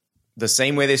Georgia the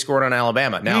same way they scored on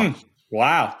Alabama. Now,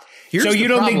 wow. So you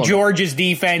don't think Georgia's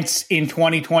defense in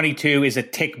 2022 is a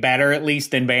tick better, at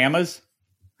least, than Bama's?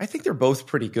 I think they're both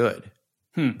pretty good.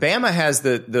 Bama has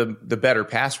the better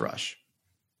pass rush.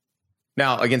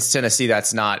 Now, against Tennessee,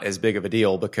 that's not as big of a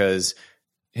deal because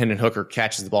Hendon Hooker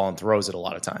catches the ball and throws it a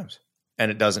lot of times.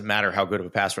 And it doesn't matter how good of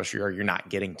a pass rusher you are, you're not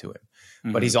getting to him.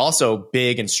 Mm-hmm. But he's also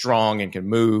big and strong and can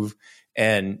move.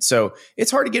 And so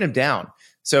it's hard to get him down.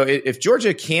 So if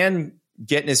Georgia can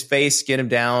get in his face, get him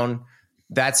down,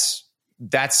 that's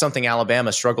something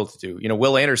Alabama struggled to do. You know,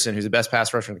 Will Anderson, who's the best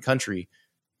pass rusher in the country,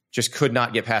 just could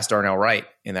not get past Darnell Wright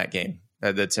in that game,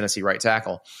 the Tennessee right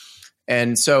tackle.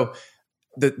 And so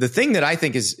the thing that I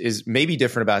think is maybe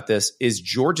different about this is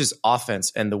Georgia's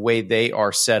offense and the way they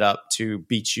are set up to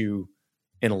beat you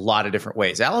in a lot of different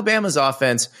ways. Alabama's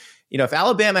offense, you know, if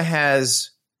Alabama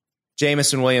has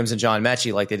Jamison Williams and John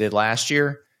Mechie like they did last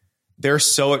year, they're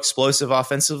so explosive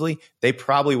offensively, they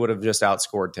probably would have just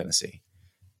outscored Tennessee.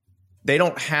 They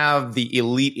don't have the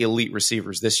elite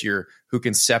receivers this year who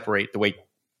can separate the way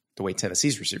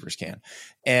Tennessee's receivers can.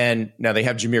 And now they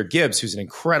have Jahmyr Gibbs, who's an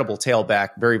incredible tailback,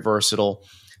 very versatile.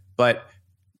 But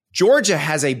Georgia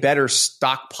has a better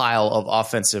stockpile of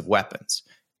offensive weapons.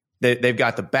 They've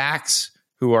got the backs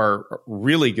who are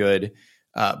really good,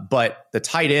 but the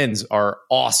tight ends are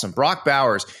awesome. Brock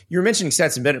Bowers, you were mentioning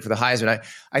Stetson Bennett for the Heisman.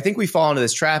 I think we fall into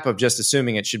this trap of just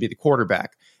assuming it should be the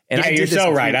quarterback. And you're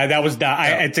so right.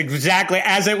 It's exactly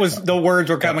as it was. The words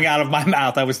were coming out of my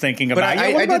mouth. I was thinking about.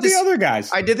 What about the other guys?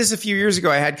 I did this a few years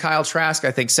ago. I had Kyle Trask,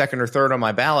 I think, second or third on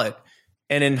my ballot.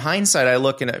 And in hindsight, I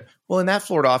look and in that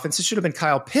Florida offense, it should have been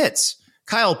Kyle Pitts.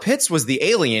 Kyle Pitts was the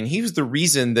alien. He was the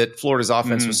reason that Florida's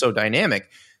offense was so dynamic.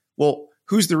 Well,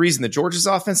 who's the reason that Georgia's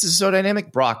offense is so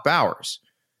dynamic? Brock Bowers.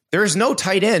 There is no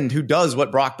tight end who does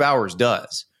what Brock Bowers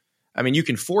does. I mean, you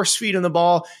can force feed him the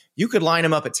ball. You could line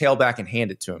him up at tailback and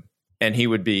hand it to him, and he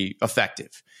would be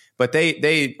effective. But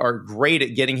they are great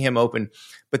at getting him open.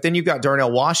 But then you've got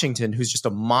Darnell Washington, who's just a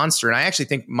monster, and I actually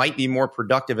think might be more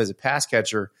productive as a pass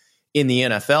catcher in the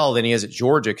NFL than he is at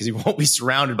Georgia because he won't be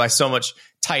surrounded by so much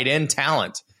tight end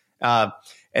talent. And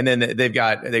then they've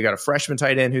got a freshman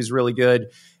tight end who's really good,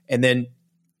 and then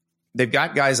they've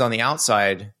got guys on the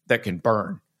outside that can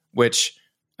burn. Which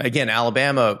again,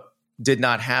 Alabama did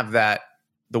not have that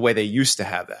the way they used to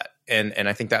have that. And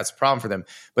I think that's a problem for them.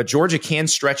 But Georgia can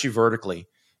stretch you vertically,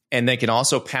 and they can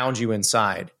also pound you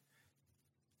inside.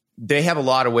 They have a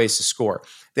lot of ways to score.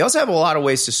 They also have a lot of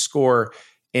ways to score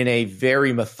in a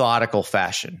very methodical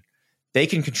fashion. They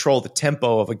can control the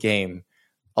tempo of a game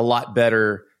a lot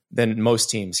better than most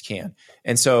teams can.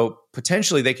 And so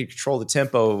potentially they could control the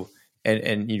tempo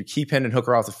and you keep Hendon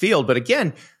Hooker off the field. But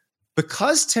again,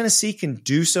 because Tennessee can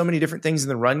do so many different things in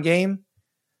the run game,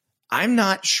 I'm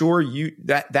not sure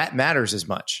that matters as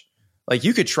much. Like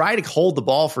you could try to hold the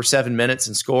ball for 7 minutes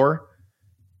and score,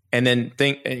 and then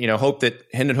hope that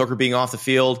Hendon Hooker being off the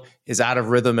field is out of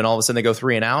rhythm, and all of a sudden they go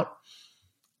 3 and out.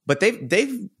 But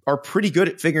they are pretty good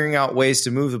at figuring out ways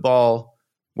to move the ball,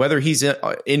 whether he's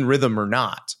in rhythm or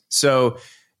not. So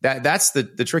that's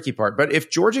the tricky part. But if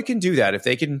Georgia can do that, if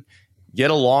they can get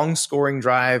a long scoring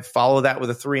drive, follow that with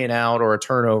a 3 and out or a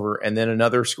turnover, and then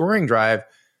another scoring drive,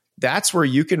 that's where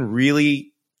you can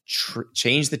really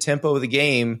change the tempo of the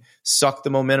game, suck the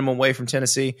momentum away from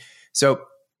Tennessee. So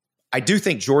I do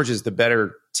think Georgia's the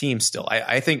better team still.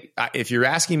 I think if you're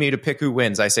asking me to pick who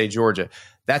wins, I say Georgia.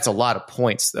 That's a lot of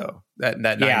points, though, that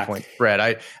 9-point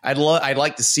spread. I'd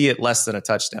like to see it less than a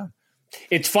touchdown.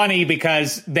 It's funny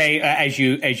because they, as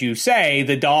you say,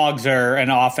 the Dogs are an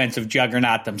offensive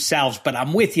juggernaut themselves. But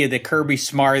I'm with you that Kirby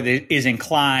Smart is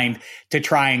inclined to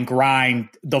try and grind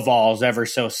the Vols ever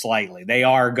so slightly. They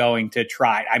are going to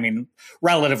try. I mean,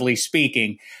 relatively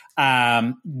speaking,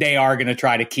 they are going to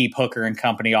try to keep Hooker and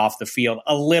company off the field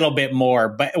a little bit more,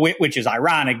 but which is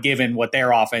ironic given what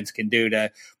their offense can do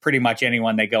to pretty much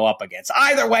anyone they go up against.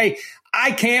 Either way,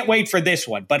 I can't wait for this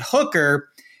one. But Hooker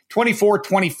 24,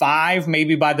 25,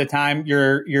 maybe by the time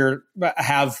you're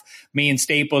have me and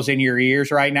Staples in your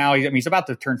ears right now. He's about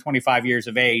to turn 25 years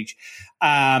of age.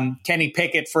 Kenny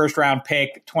Pickett, first round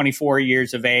pick, 24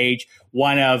 years of age,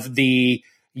 one of the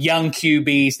young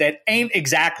QBs that ain't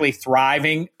exactly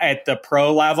thriving at the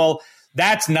pro level.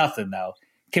 That's nothing, though,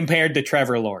 compared to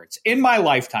Trevor Lawrence. In my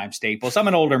lifetime, Staples, I'm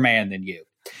an older man than you.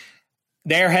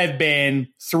 There have been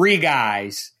 3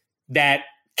 guys that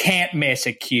can't miss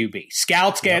at QB.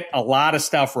 Scouts get a lot of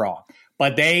stuff wrong,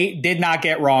 but they did not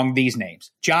get wrong these names.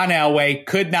 John Elway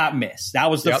could not miss. That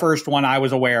was the first one I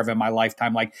was aware of in my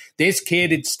lifetime. Like, this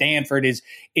kid at Stanford is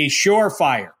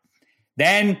surefire.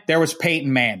 Then there was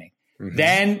Peyton Manning. Mm-hmm.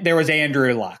 Then there was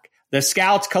Andrew Luck. The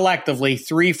scouts collectively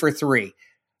 3 for 3.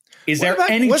 Is there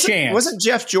any chance? Wasn't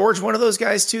Jeff George one of those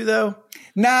guys too, though?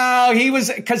 No, he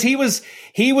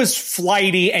was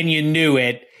flighty, and you knew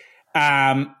it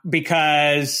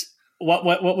because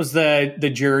what was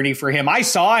the journey for him? I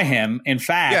saw him. In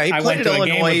fact, he I went to a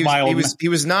game with my old. He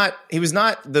was not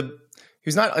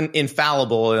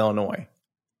infallible in Illinois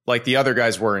like the other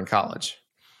guys were in college.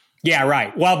 Yeah,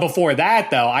 right. Well, before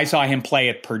that, though, I saw him play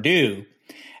at Purdue,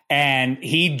 and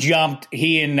he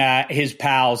and his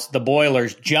pals, the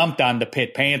Boilers, jumped on the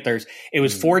Pitt Panthers. It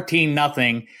was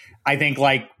 14-0, I think,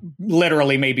 like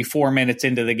literally maybe 4 minutes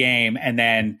into the game, and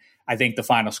then I think the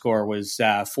final score was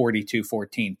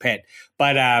 42-14 Pitt.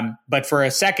 But for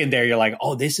a second there, you're like,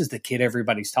 oh, this is the kid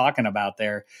everybody's talking about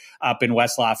there up in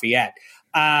West Lafayette.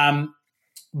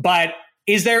 But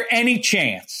is there any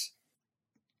chance,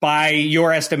 by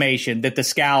your estimation, that the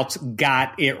scouts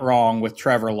got it wrong with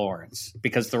Trevor Lawrence?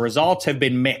 Because the results have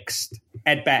been mixed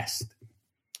at best.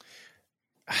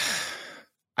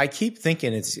 I keep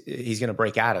thinking he's going to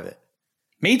break out of it.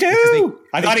 Me too.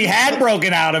 I thought he had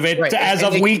broken out of it as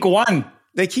of week 1.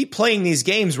 They keep playing these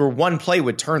games where one play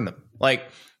would turn them. Like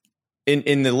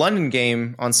in the London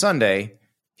game on Sunday,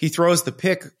 he throws the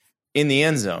pick in the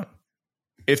end zone.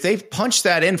 If they punch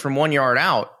that in from 1 yard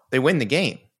out, they win the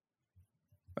game.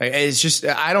 It's just,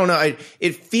 I don't know.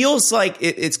 It feels like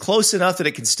it's close enough that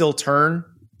it can still turn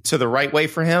to the right way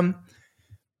for him.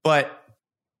 But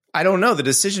I don't know. The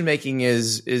decision-making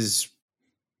is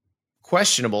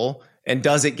questionable. And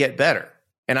does it get better?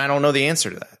 And I don't know the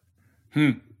answer to that.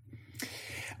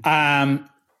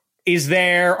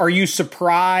 Are you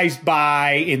surprised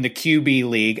by in the QB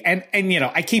league? And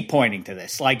I keep pointing to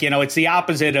this, like, it's the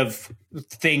opposite of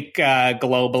think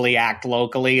globally, act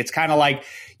locally. It's kind of like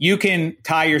you can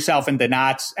tie yourself into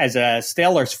knots as a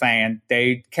Steelers fan.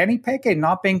 Kenny Pickett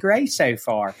not been great so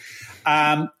far.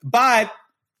 But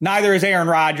neither is Aaron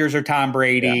Rodgers or Tom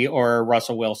Brady or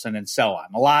Russell Wilson and so on.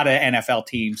 A lot of NFL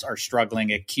teams are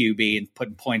struggling at QB and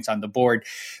putting points on the board.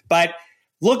 But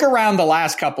look around the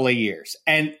last couple of years,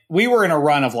 and we were in a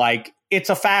run of like,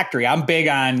 it's a factory. I'm big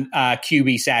on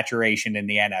QB saturation in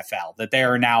the NFL, that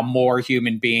there are now more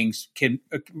human beings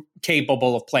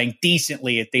capable of playing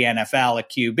decently at the NFL at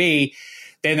QB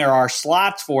than there are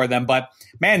slots for them. But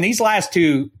man, these last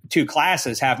two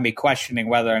classes have me questioning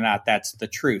whether or not that's the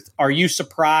truth. Are you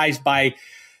surprised by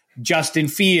Justin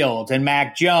Fields and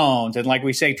Mac Jones and, like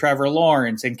we say, Trevor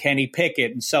Lawrence and Kenny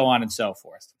Pickett and so on and so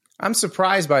forth? I'm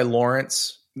surprised by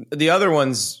Lawrence. The other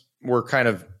ones were kind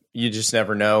of, you just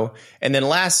never know. And then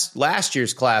last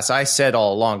year's class, I said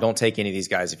all along, don't take any of these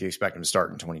guys if you expect them to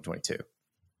start in 2022.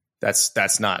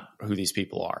 That's not who these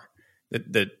people are.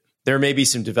 There may be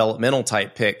some developmental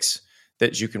type picks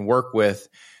that you can work with.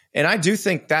 And I do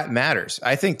think that matters.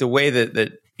 I think the way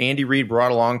that Andy Reid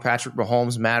brought along Patrick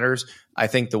Mahomes matters. I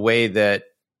think the way that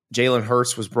Jalen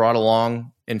Hurts was brought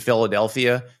along in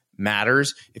Philadelphia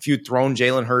matters. If you'd thrown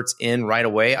Jalen Hurts in right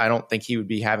away, I don't think he would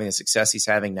be having the success he's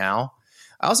having now.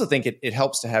 I also think it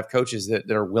helps to have coaches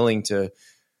that are willing to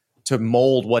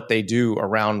mold what they do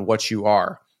around what you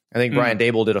are. I think Brian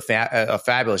Daboll did a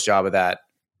fabulous job of that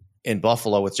in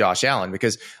Buffalo with Josh Allen,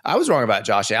 because I was wrong about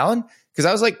Josh Allen, because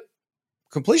I was like,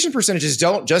 completion percentages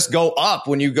don't just go up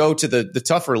when you go to the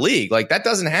tougher league. Like, that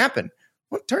doesn't happen.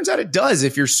 Well, it turns out it does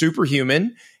if you're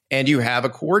superhuman and you have a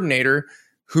coordinator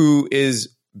who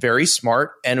is very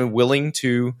smart and willing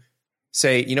to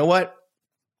say, you know what?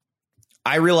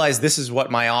 I realize this is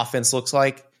what my offense looks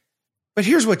like, but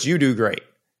here's what you do great.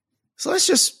 So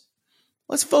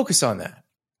let's focus on that.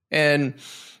 And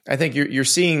I think you're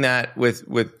seeing that with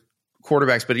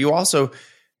quarterbacks, but you also,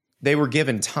 they were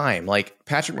given time. Like,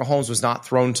 Patrick Mahomes was not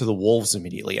thrown to the wolves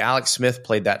immediately. Alex Smith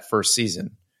played that first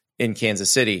season in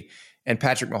Kansas City, and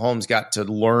Patrick Mahomes got to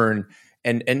learn.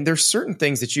 And there's certain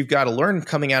things that you've got to learn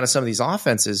coming out of some of these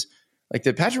offenses, like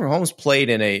that Patrick Mahomes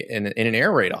played in an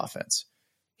air raid offense.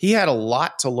 he had a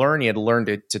lot to learn. He had to learn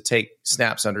to take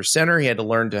snaps under center. He had to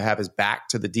learn to have his back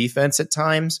to the defense at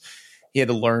times. He had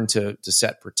to learn to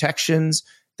set protections.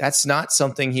 That's not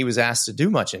something he was asked to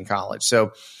do much in college.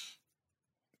 So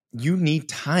you need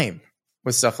time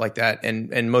with stuff like that.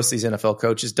 And most of these NFL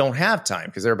coaches don't have time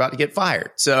because they're about to get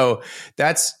fired. So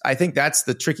I think that's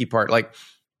the tricky part. Like,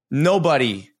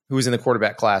 nobody who was in the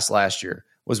quarterback class last year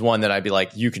was one that I'd be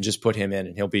like, you can just put him in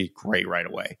and he'll be great right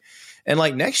away. And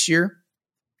like next year,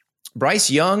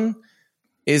 Bryce Young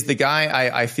is the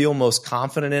guy I feel most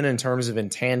confident in terms of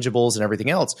intangibles and everything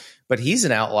else, but he's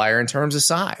an outlier in terms of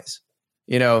size.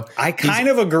 You know, I kind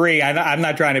of agree. I'm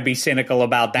not trying to be cynical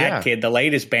about that kid, the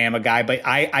latest Bama guy, but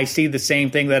I see the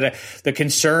same thing that the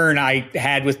concern I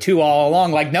had with Tua all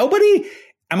along. Like, nobody,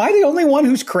 am I the only one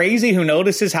who's crazy who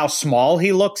notices how small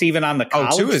he looks even on the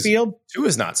college field?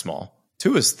 Tua's not small.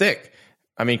 Tua's thick.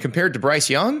 I mean, compared to Bryce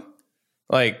Young,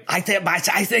 like I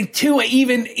think Tua,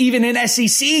 even in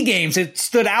SEC games, it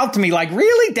stood out to me. Like,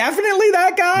 really, definitely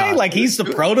that guy. Like, he's the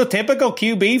prototypical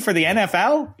QB for the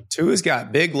NFL. Tua's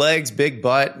got big legs, big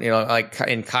butt. You know, like,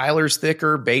 and Kyler's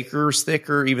thicker, Baker's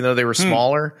thicker, even though they were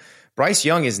smaller. Bryce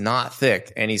Young is not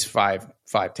thick, and he's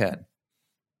 5'10",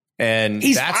 and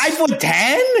he's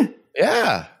 5'10".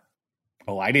 Yeah.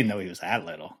 Oh, I didn't know he was that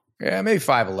little. Yeah, maybe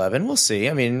 5'11". We'll see.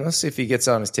 I mean, we'll see if he gets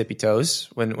on his tippy toes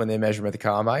when they measure him at the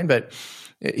combine. But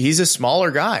he's a smaller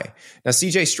guy. Now,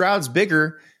 CJ Stroud's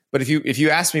bigger. But if you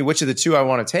ask me which of the two I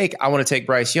want to take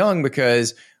Bryce Young,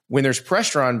 because when there's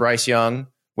pressure on Bryce Young,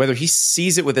 whether he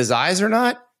sees it with his eyes or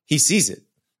not, he sees it.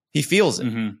 He feels it.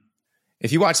 Mm-hmm.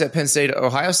 If you watch that Penn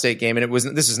State-Ohio State game, and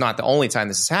this is not the only time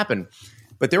this has happened,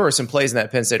 but there were some plays in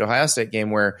that Penn State-Ohio State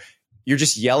game where you're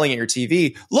just yelling at your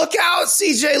TV, look out,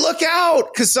 CJ, look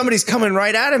out, because somebody's coming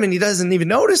right at him and he doesn't even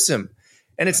notice him.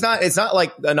 And it's not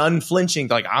like an unflinching,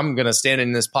 like, I'm going to stand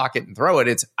in this pocket and throw it.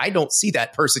 It's, I don't see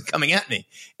that person coming at me.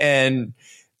 And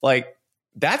like,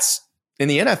 that's in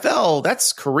the NFL,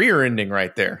 that's career ending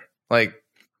right there. Like,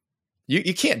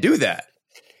 you can't do that.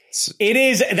 It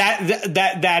is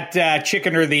that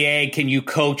chicken or the egg. Can you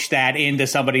coach that into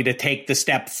somebody to take the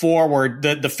step forward,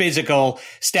 the physical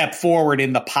step forward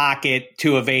in the pocket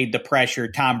to evade the pressure?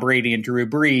 Tom Brady and Drew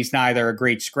Brees, neither a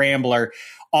great scrambler,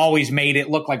 always made it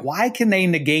look like, why can they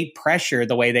negate pressure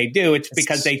the way they do? It's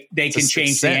because they can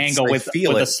change the angle with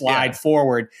a slide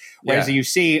forward. Whereas you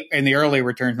see in the early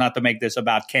returns, not to make this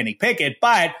about Kenny Pickett,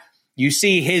 but you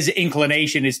see his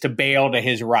inclination is to bail to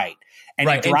his right. And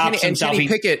he drops himself. And Kenny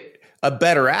Pickett, a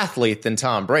better athlete than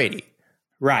Tom Brady.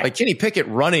 Right. Like, Kenny Pickett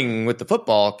running with the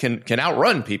football can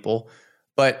outrun people,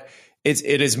 but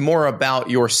it is more about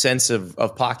your sense of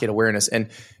pocket awareness. And,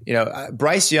 you know,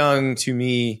 Bryce Young, to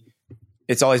me,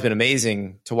 it's always been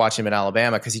amazing to watch him in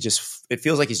Alabama because it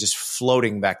feels like he's just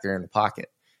floating back there in the pocket.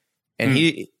 And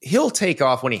he'll take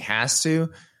off when he has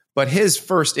to, but his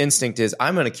first instinct is,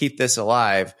 I'm going to keep this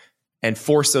alive and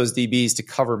force those DBs to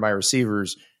cover my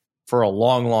receivers for a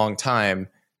long, long time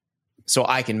so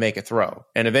I can make a throw.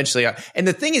 And eventually, and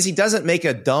the thing is, he doesn't make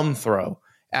a dumb throw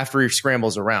after he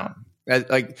scrambles around.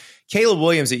 Like Caleb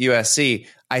Williams at USC,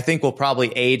 I think will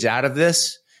probably age out of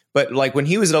this. But like when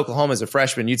he was at Oklahoma as a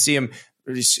freshman, you'd see him,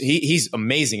 he's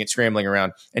amazing at scrambling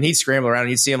around, and he'd scramble around and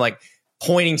you'd see him like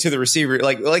pointing to the receiver,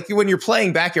 like when you're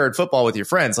playing backyard football with your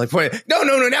friends, like, no,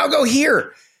 now go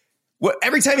here.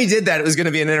 Every time he did that, it was going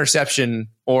to be an interception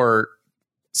or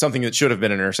something that should have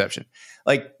been an interception.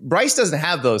 Like, Bryce doesn't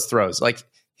have those throws. Like,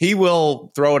 he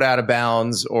will throw it out of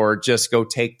bounds or just go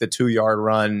take the 2-yard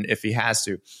run if he has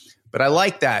to. But I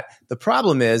like that. The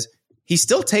problem is he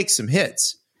still takes some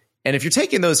hits. And if you're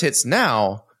taking those hits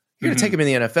now, you're going to take them in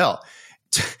the NFL.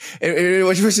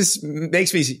 Which just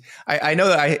makes me, I know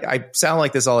that I sound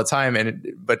like this all the time,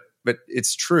 but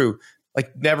it's true.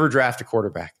 Like, never draft a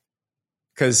quarterback,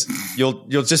 because you'll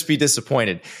just be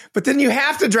disappointed. But then you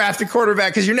have to draft a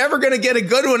quarterback because you're never going to get a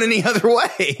good one any other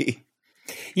way.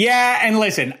 Yeah, and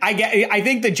listen, I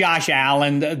think the Josh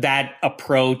Allen, that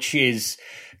approach is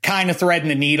kind of threading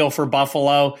the needle for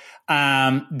Buffalo.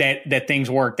 That things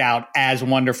worked out as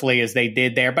wonderfully as they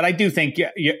did there. But I do think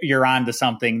you're onto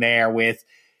something there with,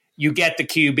 you get the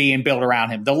QB and build around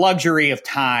him. The luxury of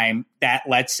time that,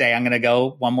 let's say, I'm going to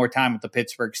go one more time with the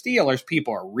Pittsburgh Steelers.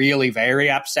 People are really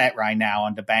very upset right now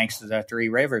on the banks of the Three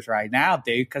Rivers right now,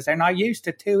 dude, because they're not used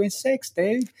to 2-6,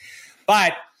 dude.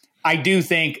 But I do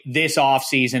think this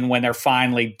offseason, when they're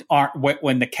finally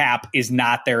when the cap is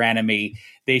not their enemy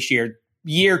this year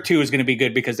 2 is going to be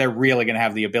good, because they're really going to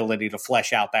have the ability to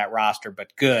flesh out that roster, but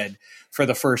good for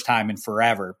the first time in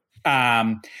forever.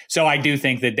 So I do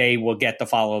think that they will get to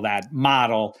follow that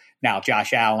model. Now,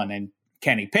 Josh Allen and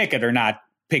Kenny Pickett are not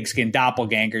pigskin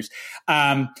doppelgangers.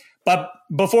 But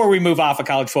before we move off of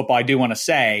college football, I do want to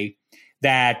say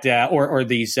that, or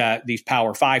these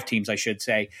Power 5 teams, I should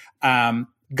say,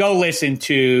 go listen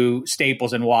to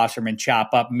Staples and Wasserman chop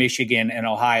up Michigan and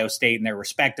Ohio State and their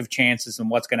respective chances and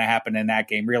what's going to happen in that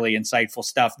game. Really insightful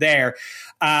stuff there.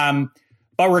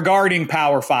 But regarding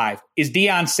Power 5, is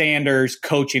Deion Sanders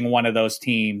coaching one of those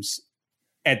teams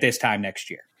at this time next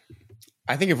year?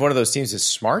 I think if one of those teams is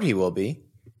smart, he will be.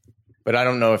 But I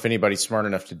don't know if anybody's smart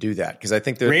enough to do that, because I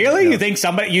think that really, you think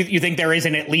somebody, you think there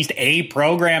isn't at least a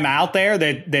program out there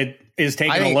that is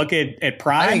taking a look at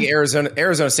Prime? I think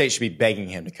Arizona State should be begging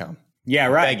him to come. Yeah,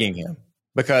 right. Begging him,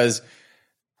 because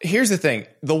here's the thing: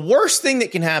 the worst thing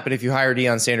that can happen if you hire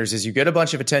Deion Sanders is you get a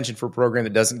bunch of attention for a program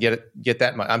that doesn't get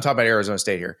that much. I'm talking about Arizona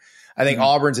State here. I think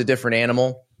Auburn's a different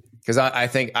animal, because I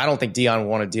don't think Deion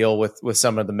will want to deal with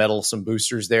some of the meddlesome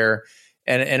boosters there.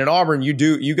 And at Auburn,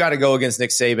 you got to go against Nick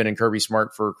Saban and Kirby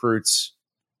Smart for recruits.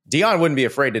 Deion wouldn't be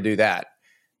afraid to do that.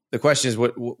 The question is,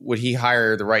 would he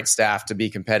hire the right staff to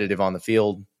be competitive on the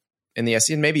field in the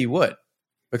SEC? And maybe he would,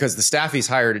 because the staff he's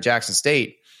hired at Jackson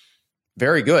State,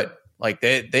 very good. Like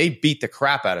they beat the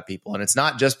crap out of people, and it's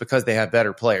not just because they have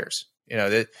better players. You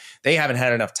know, they haven't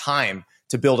had enough time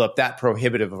to build up that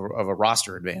prohibitive of a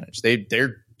roster advantage.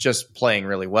 They're just playing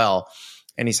really well,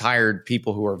 and he's hired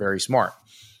people who are very smart.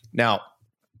 Now,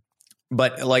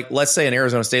 but like, let's say an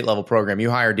Arizona State level program, you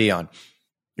hire Deion,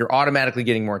 you're automatically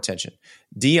getting more attention.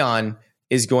 Deion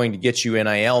is going to get you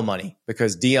NIL money,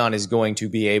 because Deion is going to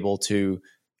be able to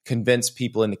convince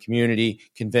people in the community,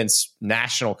 convince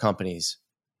national companies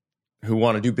who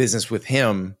want to do business with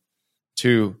him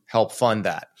to help fund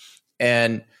that.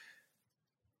 And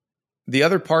the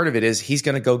other part of it is he's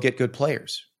going to go get good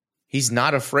players. He's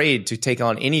not afraid to take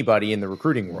on anybody in the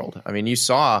recruiting world. I mean, you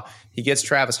saw he gets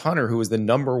Travis Hunter, who was the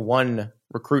number one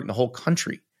recruit in the whole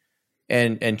country,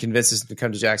 and convinces him to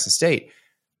come to Jackson State.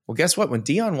 Well, guess what? When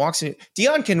Deion walks in,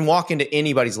 Deion can walk into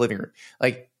anybody's living room.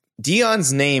 Like,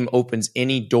 Deion's name opens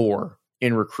any door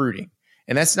in recruiting.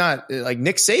 And that's not like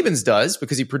Nick Saban's does,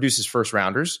 because he produces first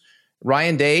rounders.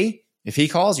 Ryan Day, if he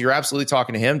calls, you're absolutely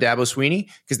talking to him. Dabo Swinney,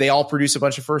 because they all produce a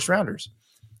bunch of first rounders.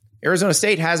 Arizona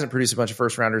State hasn't produced a bunch of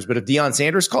first rounders, but if Deion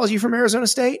Sanders calls you from Arizona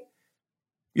State,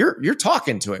 you're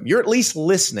talking to him. You're at least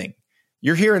listening.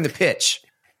 You're hearing the pitch.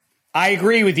 I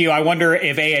agree with you. I wonder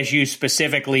if ASU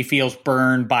specifically feels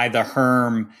burned by the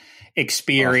Herm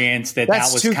experience. That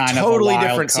was kind of totally a wild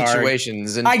different card.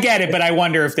 situations. And I get it, but I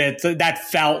wonder if that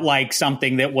felt like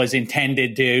something that was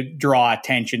intended to draw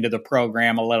attention to the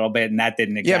program a little bit, and that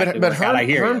didn't exactly but work out. I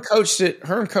hear Herm you. coached it.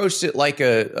 Herm coached it like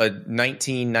a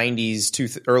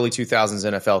 1990s, early 2000s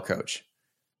NFL coach.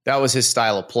 That was his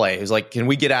style of play. It was like, can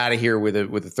we get out of here with a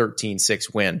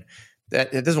 13-6 win?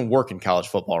 It doesn't work in college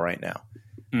football right now.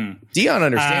 Deion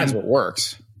understands what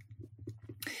works.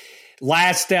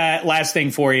 Last thing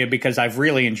for you, because I've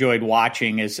really enjoyed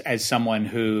watching as someone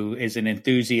who is an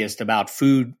enthusiast about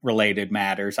food related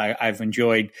matters. I've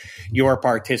enjoyed your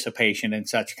participation in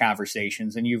such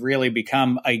conversations, and you've really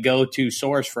become a go-to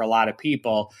source for a lot of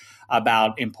people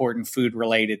about important food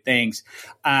related things.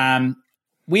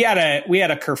 We had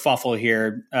a kerfuffle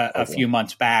here a few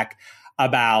months back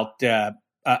about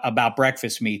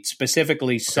breakfast meat,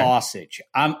 specifically sausage.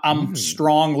 I'm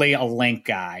strongly a Link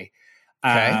guy.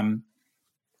 Okay.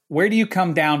 Where do you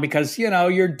come down? Because,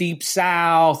 you're deep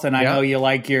South, and I know you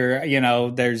like your,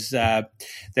 there's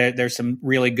some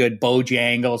really good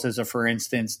Bojangles as for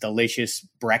instance, delicious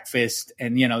breakfast.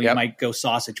 And, you might go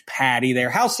sausage patty there.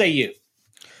 How say you?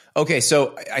 Okay.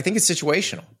 So I think it's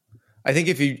situational. I think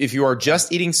if you are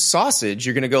just eating sausage,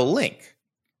 you're going to go Link.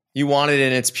 You want it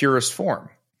in its purest form.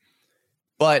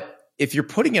 But if you're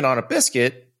putting it on a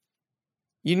biscuit,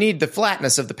 you need the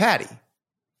flatness of the patty.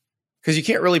 Because you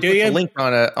can't really put the Link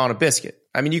on a biscuit.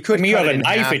 I mean, you could. You have a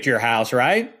knife at your house,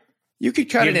 right? You could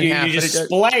cut it in half. You just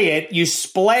splay it. You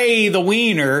splay the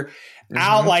wiener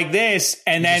out like this,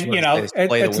 and then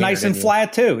it's nice and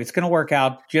flat too. It's going to work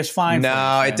out just fine.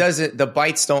 No, it doesn't. The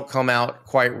bites don't come out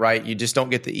quite right. You just don't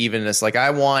get the evenness. Like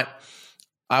I want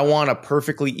a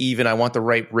perfectly even. I want the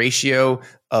right ratio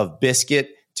of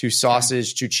biscuit to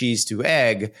sausage to cheese to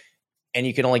egg, and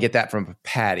you can only get that from a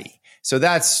patty. So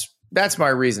that's my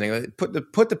reasoning. Put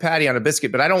the patty on a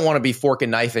biscuit, but I don't want to be fork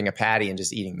and knifing a patty and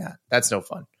just eating that. That's no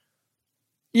fun.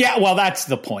 Yeah, well, that's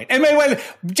the point. I mean,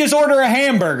 just order a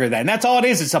hamburger then. That's all it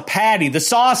is. It's a patty. The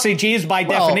sausage is by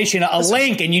definition a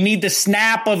Link, and you need the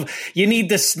snap of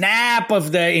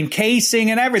the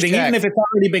encasing and everything, even if it's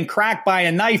already been cracked by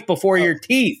a knife before your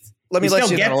teeth. Let me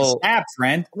let you in on a little snap,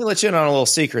 friend. Let me let you in on a little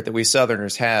secret that we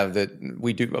Southerners have that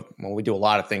we do. Well, we do a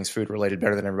lot of things food related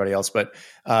better than everybody else, but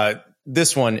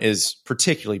this one is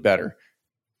particularly better.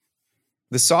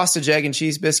 The sausage, egg, and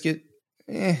cheese biscuit,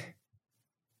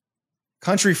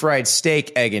 Country fried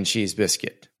steak, egg, and cheese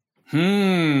biscuit.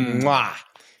 Mwah.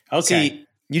 Okay. See,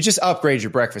 you just upgrade your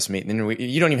breakfast meat, and then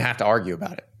you don't even have to argue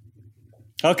about it.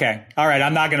 Okay. All right.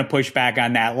 I'm not going to push back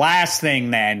on that. Last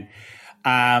thing then,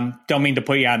 don't mean to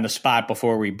put you on the spot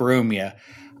before we broom you.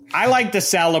 I like to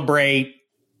celebrate,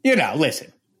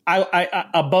 listen,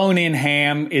 a bone-in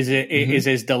ham is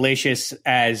as delicious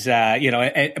as,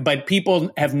 but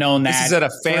people have known that. This is at a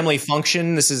family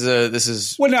function.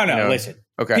 Well, no, listen.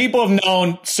 Okay. People have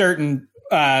known certain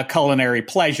culinary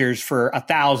pleasures for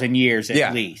 1,000 years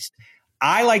at least.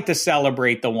 I like to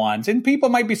celebrate the ones, and people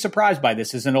might be surprised by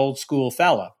this as an old school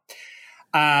fella.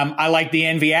 I like the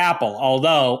Envy Apple,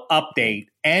 although update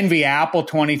Envy Apple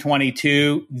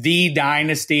 2022, the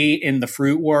dynasty in the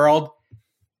fruit world,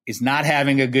 is not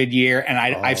having a good year. And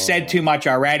I've said too much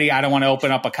already. I don't want to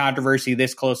open up a controversy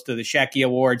this close to the Shecky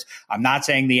Awards. I'm not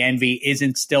saying the Envy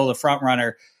isn't still the front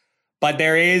runner, but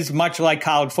there is, much like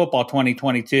college football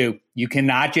 2022, you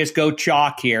cannot just go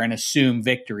chalk here and assume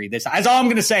victory. That's all I'm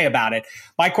going to say about it.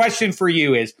 My question for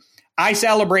you is, I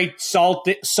celebrate salt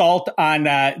on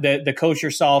the kosher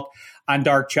salt on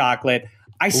dark chocolate.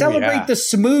 I celebrate the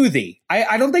smoothie.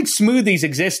 I don't think smoothies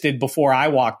existed before I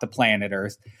walked the planet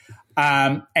Earth,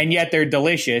 and yet they're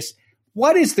delicious.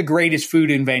 What is the greatest food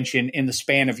invention in the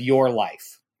span of your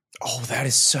life? Oh, that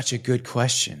is such a good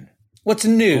question. What's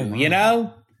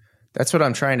new, That's what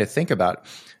I'm trying to think about.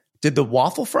 Did the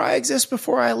waffle fry exist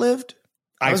before I lived?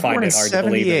 I was born in 78. To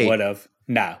believe it would have.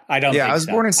 No, I don't think so. Yeah, I was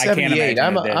born in 78.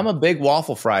 I'm a big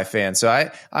waffle fry fan, so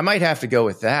I might have to go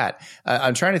with that.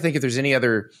 I'm trying to think if there's any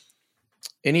other,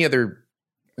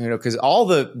 because all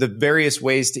the various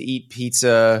ways to eat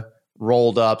pizza,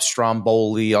 rolled up,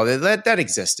 stromboli, all that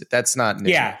existed. That's not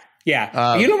new. Yeah.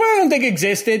 You know what I don't think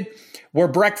existed? Were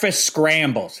breakfast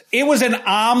scrambles. It was an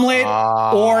omelet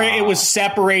or it was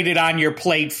separated on your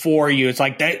plate for you. It's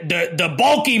like the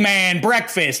bulky man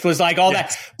breakfast was like all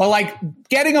that. But like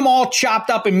getting them all chopped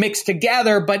up and mixed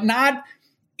together, but not,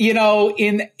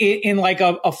 in like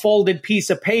a folded piece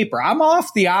of paper. I'm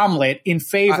off the omelet in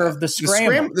favor of the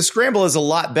scramble. The scramble is a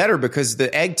lot better because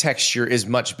the egg texture is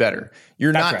much better.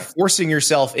 You're not forcing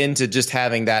yourself into just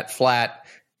having that flat.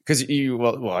 Because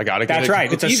I got to. That's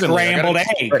right. It's a scrambled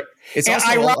egg. Right.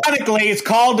 Ironically, it's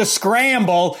called a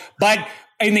scramble, but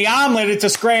in the omelet, it's a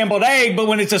scrambled egg. But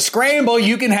when it's a scramble,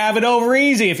 you can have it over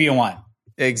easy if you want.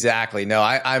 Exactly. No,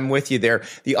 I'm with you there.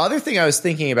 The other thing I was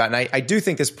thinking about, and I do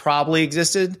think this probably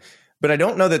existed, but I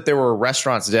don't know that there were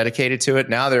restaurants dedicated to it.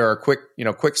 Now there are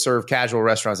quick serve casual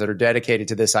restaurants that are dedicated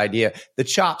to this idea. The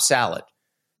chopped salad,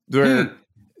 where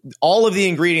all of the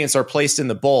ingredients are placed in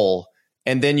the bowl.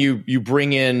 And then you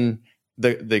bring in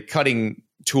the cutting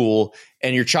tool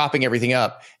and you're chopping everything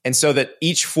up. And so that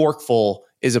each forkful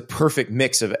is a perfect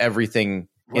mix of everything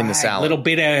in the salad. A little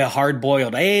bit of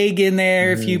hard-boiled egg in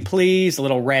there, if you please. A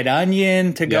little red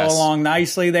onion to go along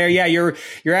nicely there. Yeah, you're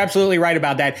absolutely right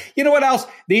about that. You know what else?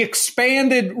 The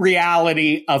expanded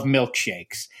reality of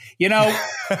milkshakes.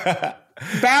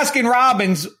 Baskin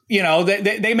Robbins,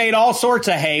 they made all sorts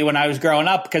of hay when I was growing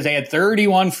up because they had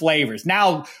 31 flavors.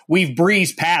 Now we've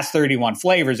breezed past 31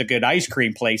 flavors at good ice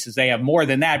cream places. They have more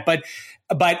than that. But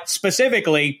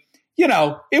specifically,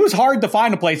 it was hard to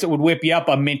find a place that would whip you up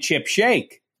a mint chip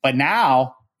shake. But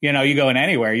now, you go in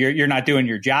anywhere. You're not doing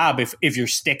your job if you're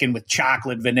sticking with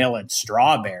chocolate, vanilla, and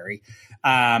strawberry.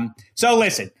 So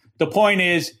listen, the point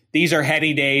is, these are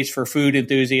heady days for food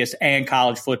enthusiasts and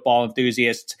college football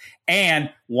enthusiasts, and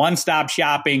one-stop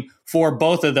shopping for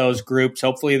both of those groups.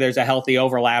 Hopefully there's a healthy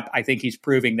overlap. I think he's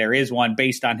proving there is one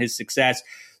based on his success.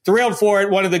 Thrilled for it.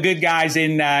 One of the good guys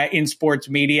in sports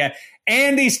media.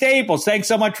 Andy Staples, thanks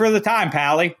so much for the time,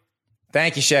 Pally.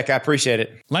 Thank you, Sheck. I appreciate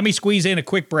it. Let me squeeze in a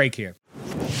quick break here.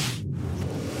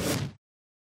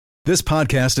 This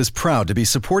podcast is proud to be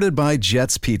supported by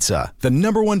Jets Pizza, the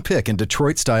 #1 pick in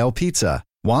Detroit-style pizza.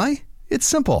 Why? It's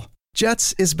simple.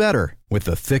 Jets is better. With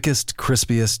the thickest,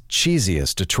 crispiest,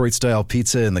 cheesiest Detroit-style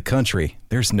pizza in the country,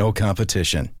 there's no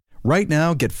competition. Right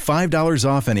now, get $5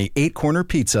 off any 8-corner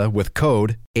pizza with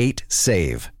code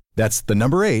 8SAVE. That's the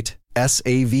number 8,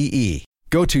 SAVE.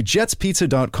 Go to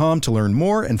jetspizza.com to learn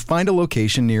more and find a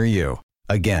location near you.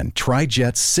 Again, try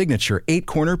Jet's signature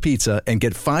 8-corner pizza and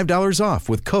get $5 off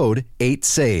with code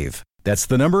 8SAVE. That's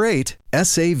the number 8,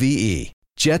 SAVE.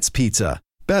 Jet's Pizza.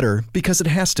 Better because it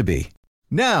has to be.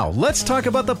 Now, let's talk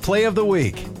about the play of the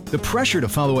week. The pressure to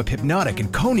follow up Hypnotic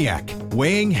and Cognac,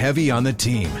 weighing heavy on the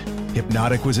team.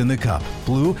 Hypnotic was in the cup,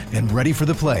 blue, and ready for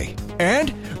the play.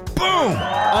 And boom!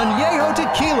 Añejo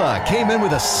Tequila came in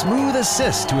with a smooth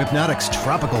assist to Hypnotic's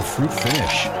tropical fruit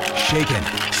finish. Shaken,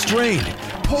 strained,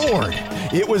 poured.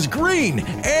 It was green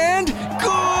and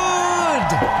good!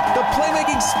 The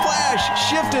playmaking splash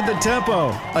shifted the tempo.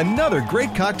 Another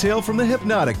great cocktail from the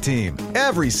Hypnotic team.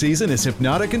 Every season is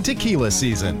Hypnotic and Tequila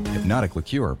season. Hypnotic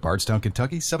Liqueur, Bardstown,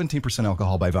 Kentucky, 17%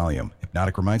 alcohol by volume.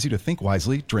 Hypnotic reminds you to think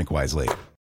wisely, drink wisely.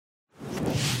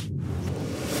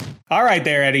 All right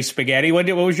there, Eddie Spaghetti. What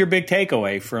was your big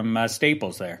takeaway from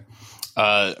Staples there?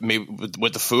 Maybe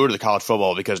with the food or the college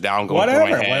football, because now I'm going through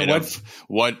my head of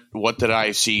what did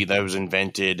I see that was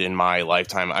invented in my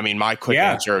lifetime? I mean, my quick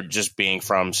answer, just being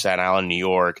from Staten Island, New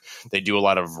York, they do a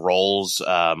lot of rolls,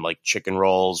 like chicken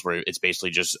rolls, where it's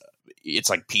basically it's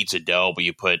like pizza dough, but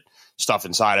you put stuff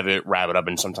inside of it, wrap it up,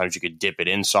 and sometimes you could dip it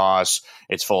in sauce.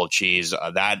 It's full of cheese.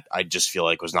 That I just feel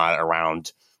like was not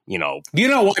around. You know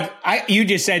what you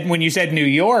just said when you said New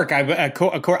York. I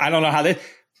don't know how this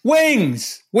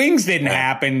wings didn't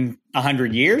happen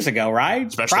 100 years ago,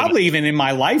 right? Probably even in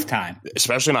my lifetime.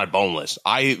 Especially not boneless.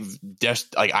 I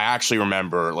actually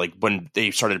remember like when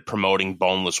they started promoting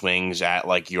boneless wings at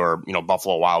like your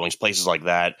Buffalo Wild Wings, places like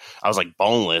that. I was like,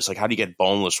 boneless? Like, how do you get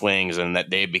boneless wings? And that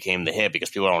they became the hit because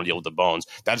people don't want to deal with the bones.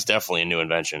 That's definitely a new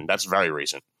invention. That's very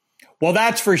recent. Well,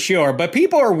 that's for sure. But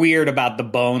people are weird about the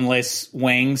boneless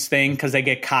wings thing because they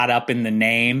get caught up in the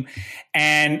name.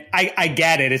 And I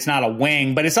get it. It's not a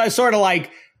wing, but it's sort of like,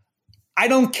 I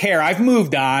don't care. I've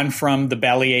moved on from the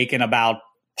belly aching about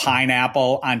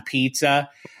pineapple on pizza.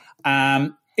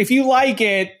 If you like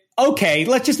it, okay,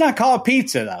 let's just not call it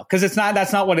pizza though, because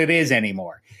that's not what it is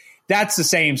anymore. That's the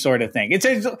same sort of thing.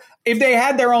 If they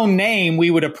had their own name, we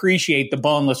would appreciate the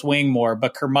boneless wing more,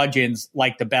 but curmudgeons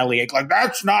like the bellyache. Like,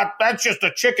 that's just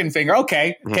a chicken finger.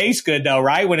 Okay, tastes good though,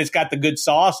 right? When it's got the good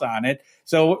sauce on it.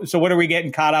 So what are we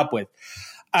getting caught up with?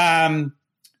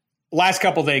 Last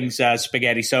couple things,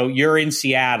 Spaghetti. So you're in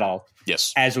Seattle.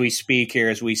 Yes. As we speak here,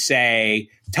 as we say,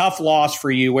 tough loss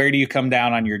for you. Where do you come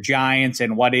down on your Giants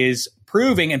and what is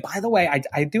proving? And by the way,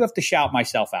 I do have to shout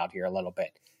myself out here a little bit.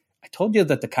 I told you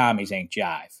that the commies ain't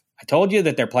jive. I told you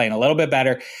that they're playing a little bit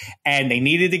better, and they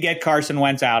needed to get Carson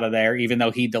Wentz out of there, even though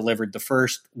he delivered the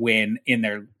first win in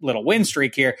their little win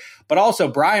streak here. But also,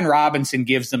 Brian Robinson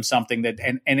gives them something that,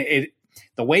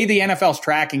 the way the NFL's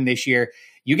tracking this year,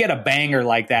 you get a banger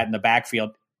like that in the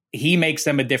backfield, he makes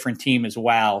them a different team as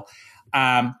well.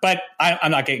 But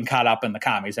I'm not getting caught up in the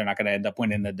commies. They're not going to end up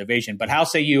winning the division. But how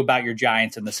say you about your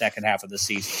Giants in the second half of the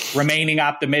season? Remaining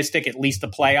optimistic, at least the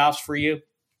playoffs for you?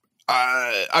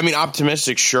 I mean,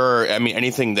 optimistic, sure. I mean,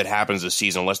 anything that happens this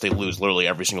season, unless they lose literally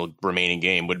every single remaining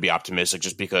game, would be optimistic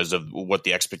just because of what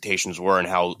the expectations were and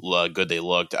how good they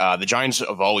looked. The Giants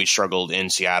have always struggled in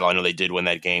Seattle. I know they did win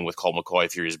that game with Colt McCoy a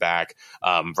few years back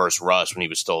versus Russ when he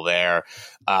was still there.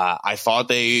 I thought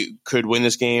they could win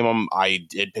this game. I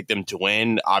did pick them to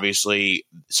win. Obviously,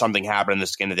 something happened in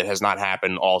this game that has not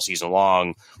happened all season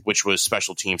long, which was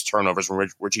special teams turnovers when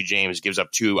Richie James gives up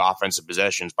 2 offensive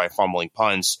possessions by fumbling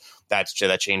punts.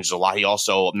 That changes a lot. He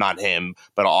also, not him,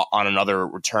 but on another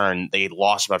return, they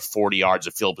lost about 40 yards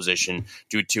of field position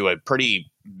due to a pretty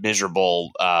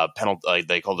miserable penalty.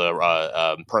 They called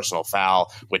a personal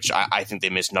foul, which I think they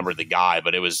misnumbered the guy,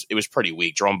 but it was pretty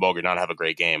weak. Jerome Boger did not have a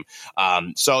great game.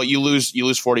 So you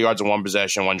lose 40 yards in one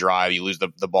possession, one drive. You lose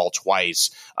the ball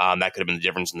twice. That could have been the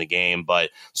difference in the game. But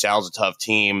Seattle's a tough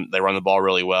team. They run the ball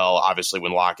really well. Obviously,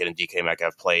 when Lockett and DK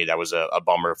Metcalf played, that was a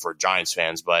bummer for Giants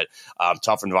fans. But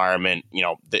tough environment.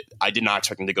 I did not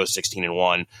expect them to go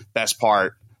 16-1. Best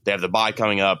part, they have the bye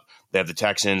coming up. They have the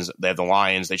Texans. They have the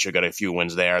Lions. They should get a few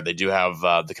wins there. They do have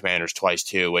the Commanders twice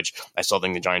too, which I still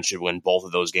think the Giants should win both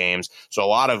of those games. So a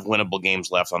lot of winnable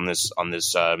games left on this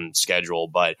schedule.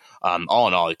 But all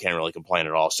in all, you can't really complain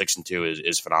at all. 6-2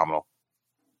 is phenomenal.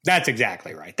 That's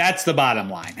exactly right. That's the bottom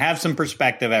line. Have some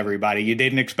perspective, everybody. You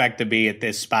didn't expect to be at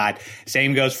this spot.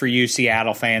 Same goes for you,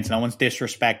 Seattle fans. No one's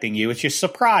disrespecting you. It's just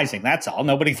surprising. That's all.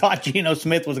 Nobody thought Geno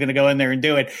Smith was going to go in there and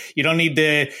do it. You don't need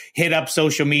to hit up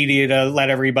social media to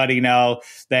let everybody know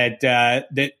that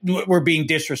we're being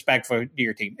disrespectful to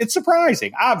your team. It's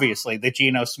surprising, obviously, that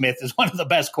Geno Smith is one of the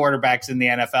best quarterbacks in the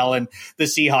NFL, and the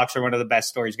Seahawks are one of the best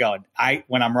stories going.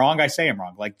 When I'm wrong, I say I'm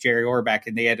wrong, like Jerry Orbach,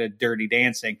 and they had a Dirty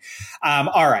Dancing.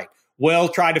 All right. We'll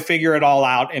try to figure it all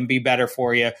out and be better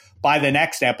for you by the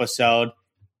next episode,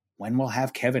 when we'll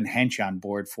have Kevin Hench on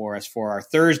board for us for our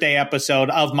Thursday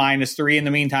episode of -3. In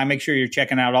the meantime, make sure you're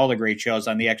checking out all the great shows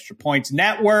on the Extra Points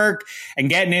Network and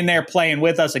getting in there, playing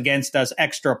with us, against us,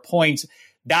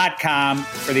 extrapoints.com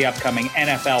for the upcoming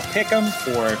NFL Pick'em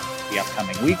for the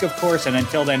upcoming week, of course. And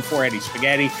until then, for Eddie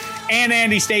Spaghetti and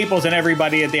Andy Staples and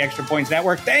everybody at the Extra Points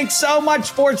Network, thanks so much,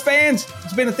 sports fans.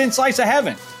 It's been a thin slice of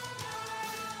heaven.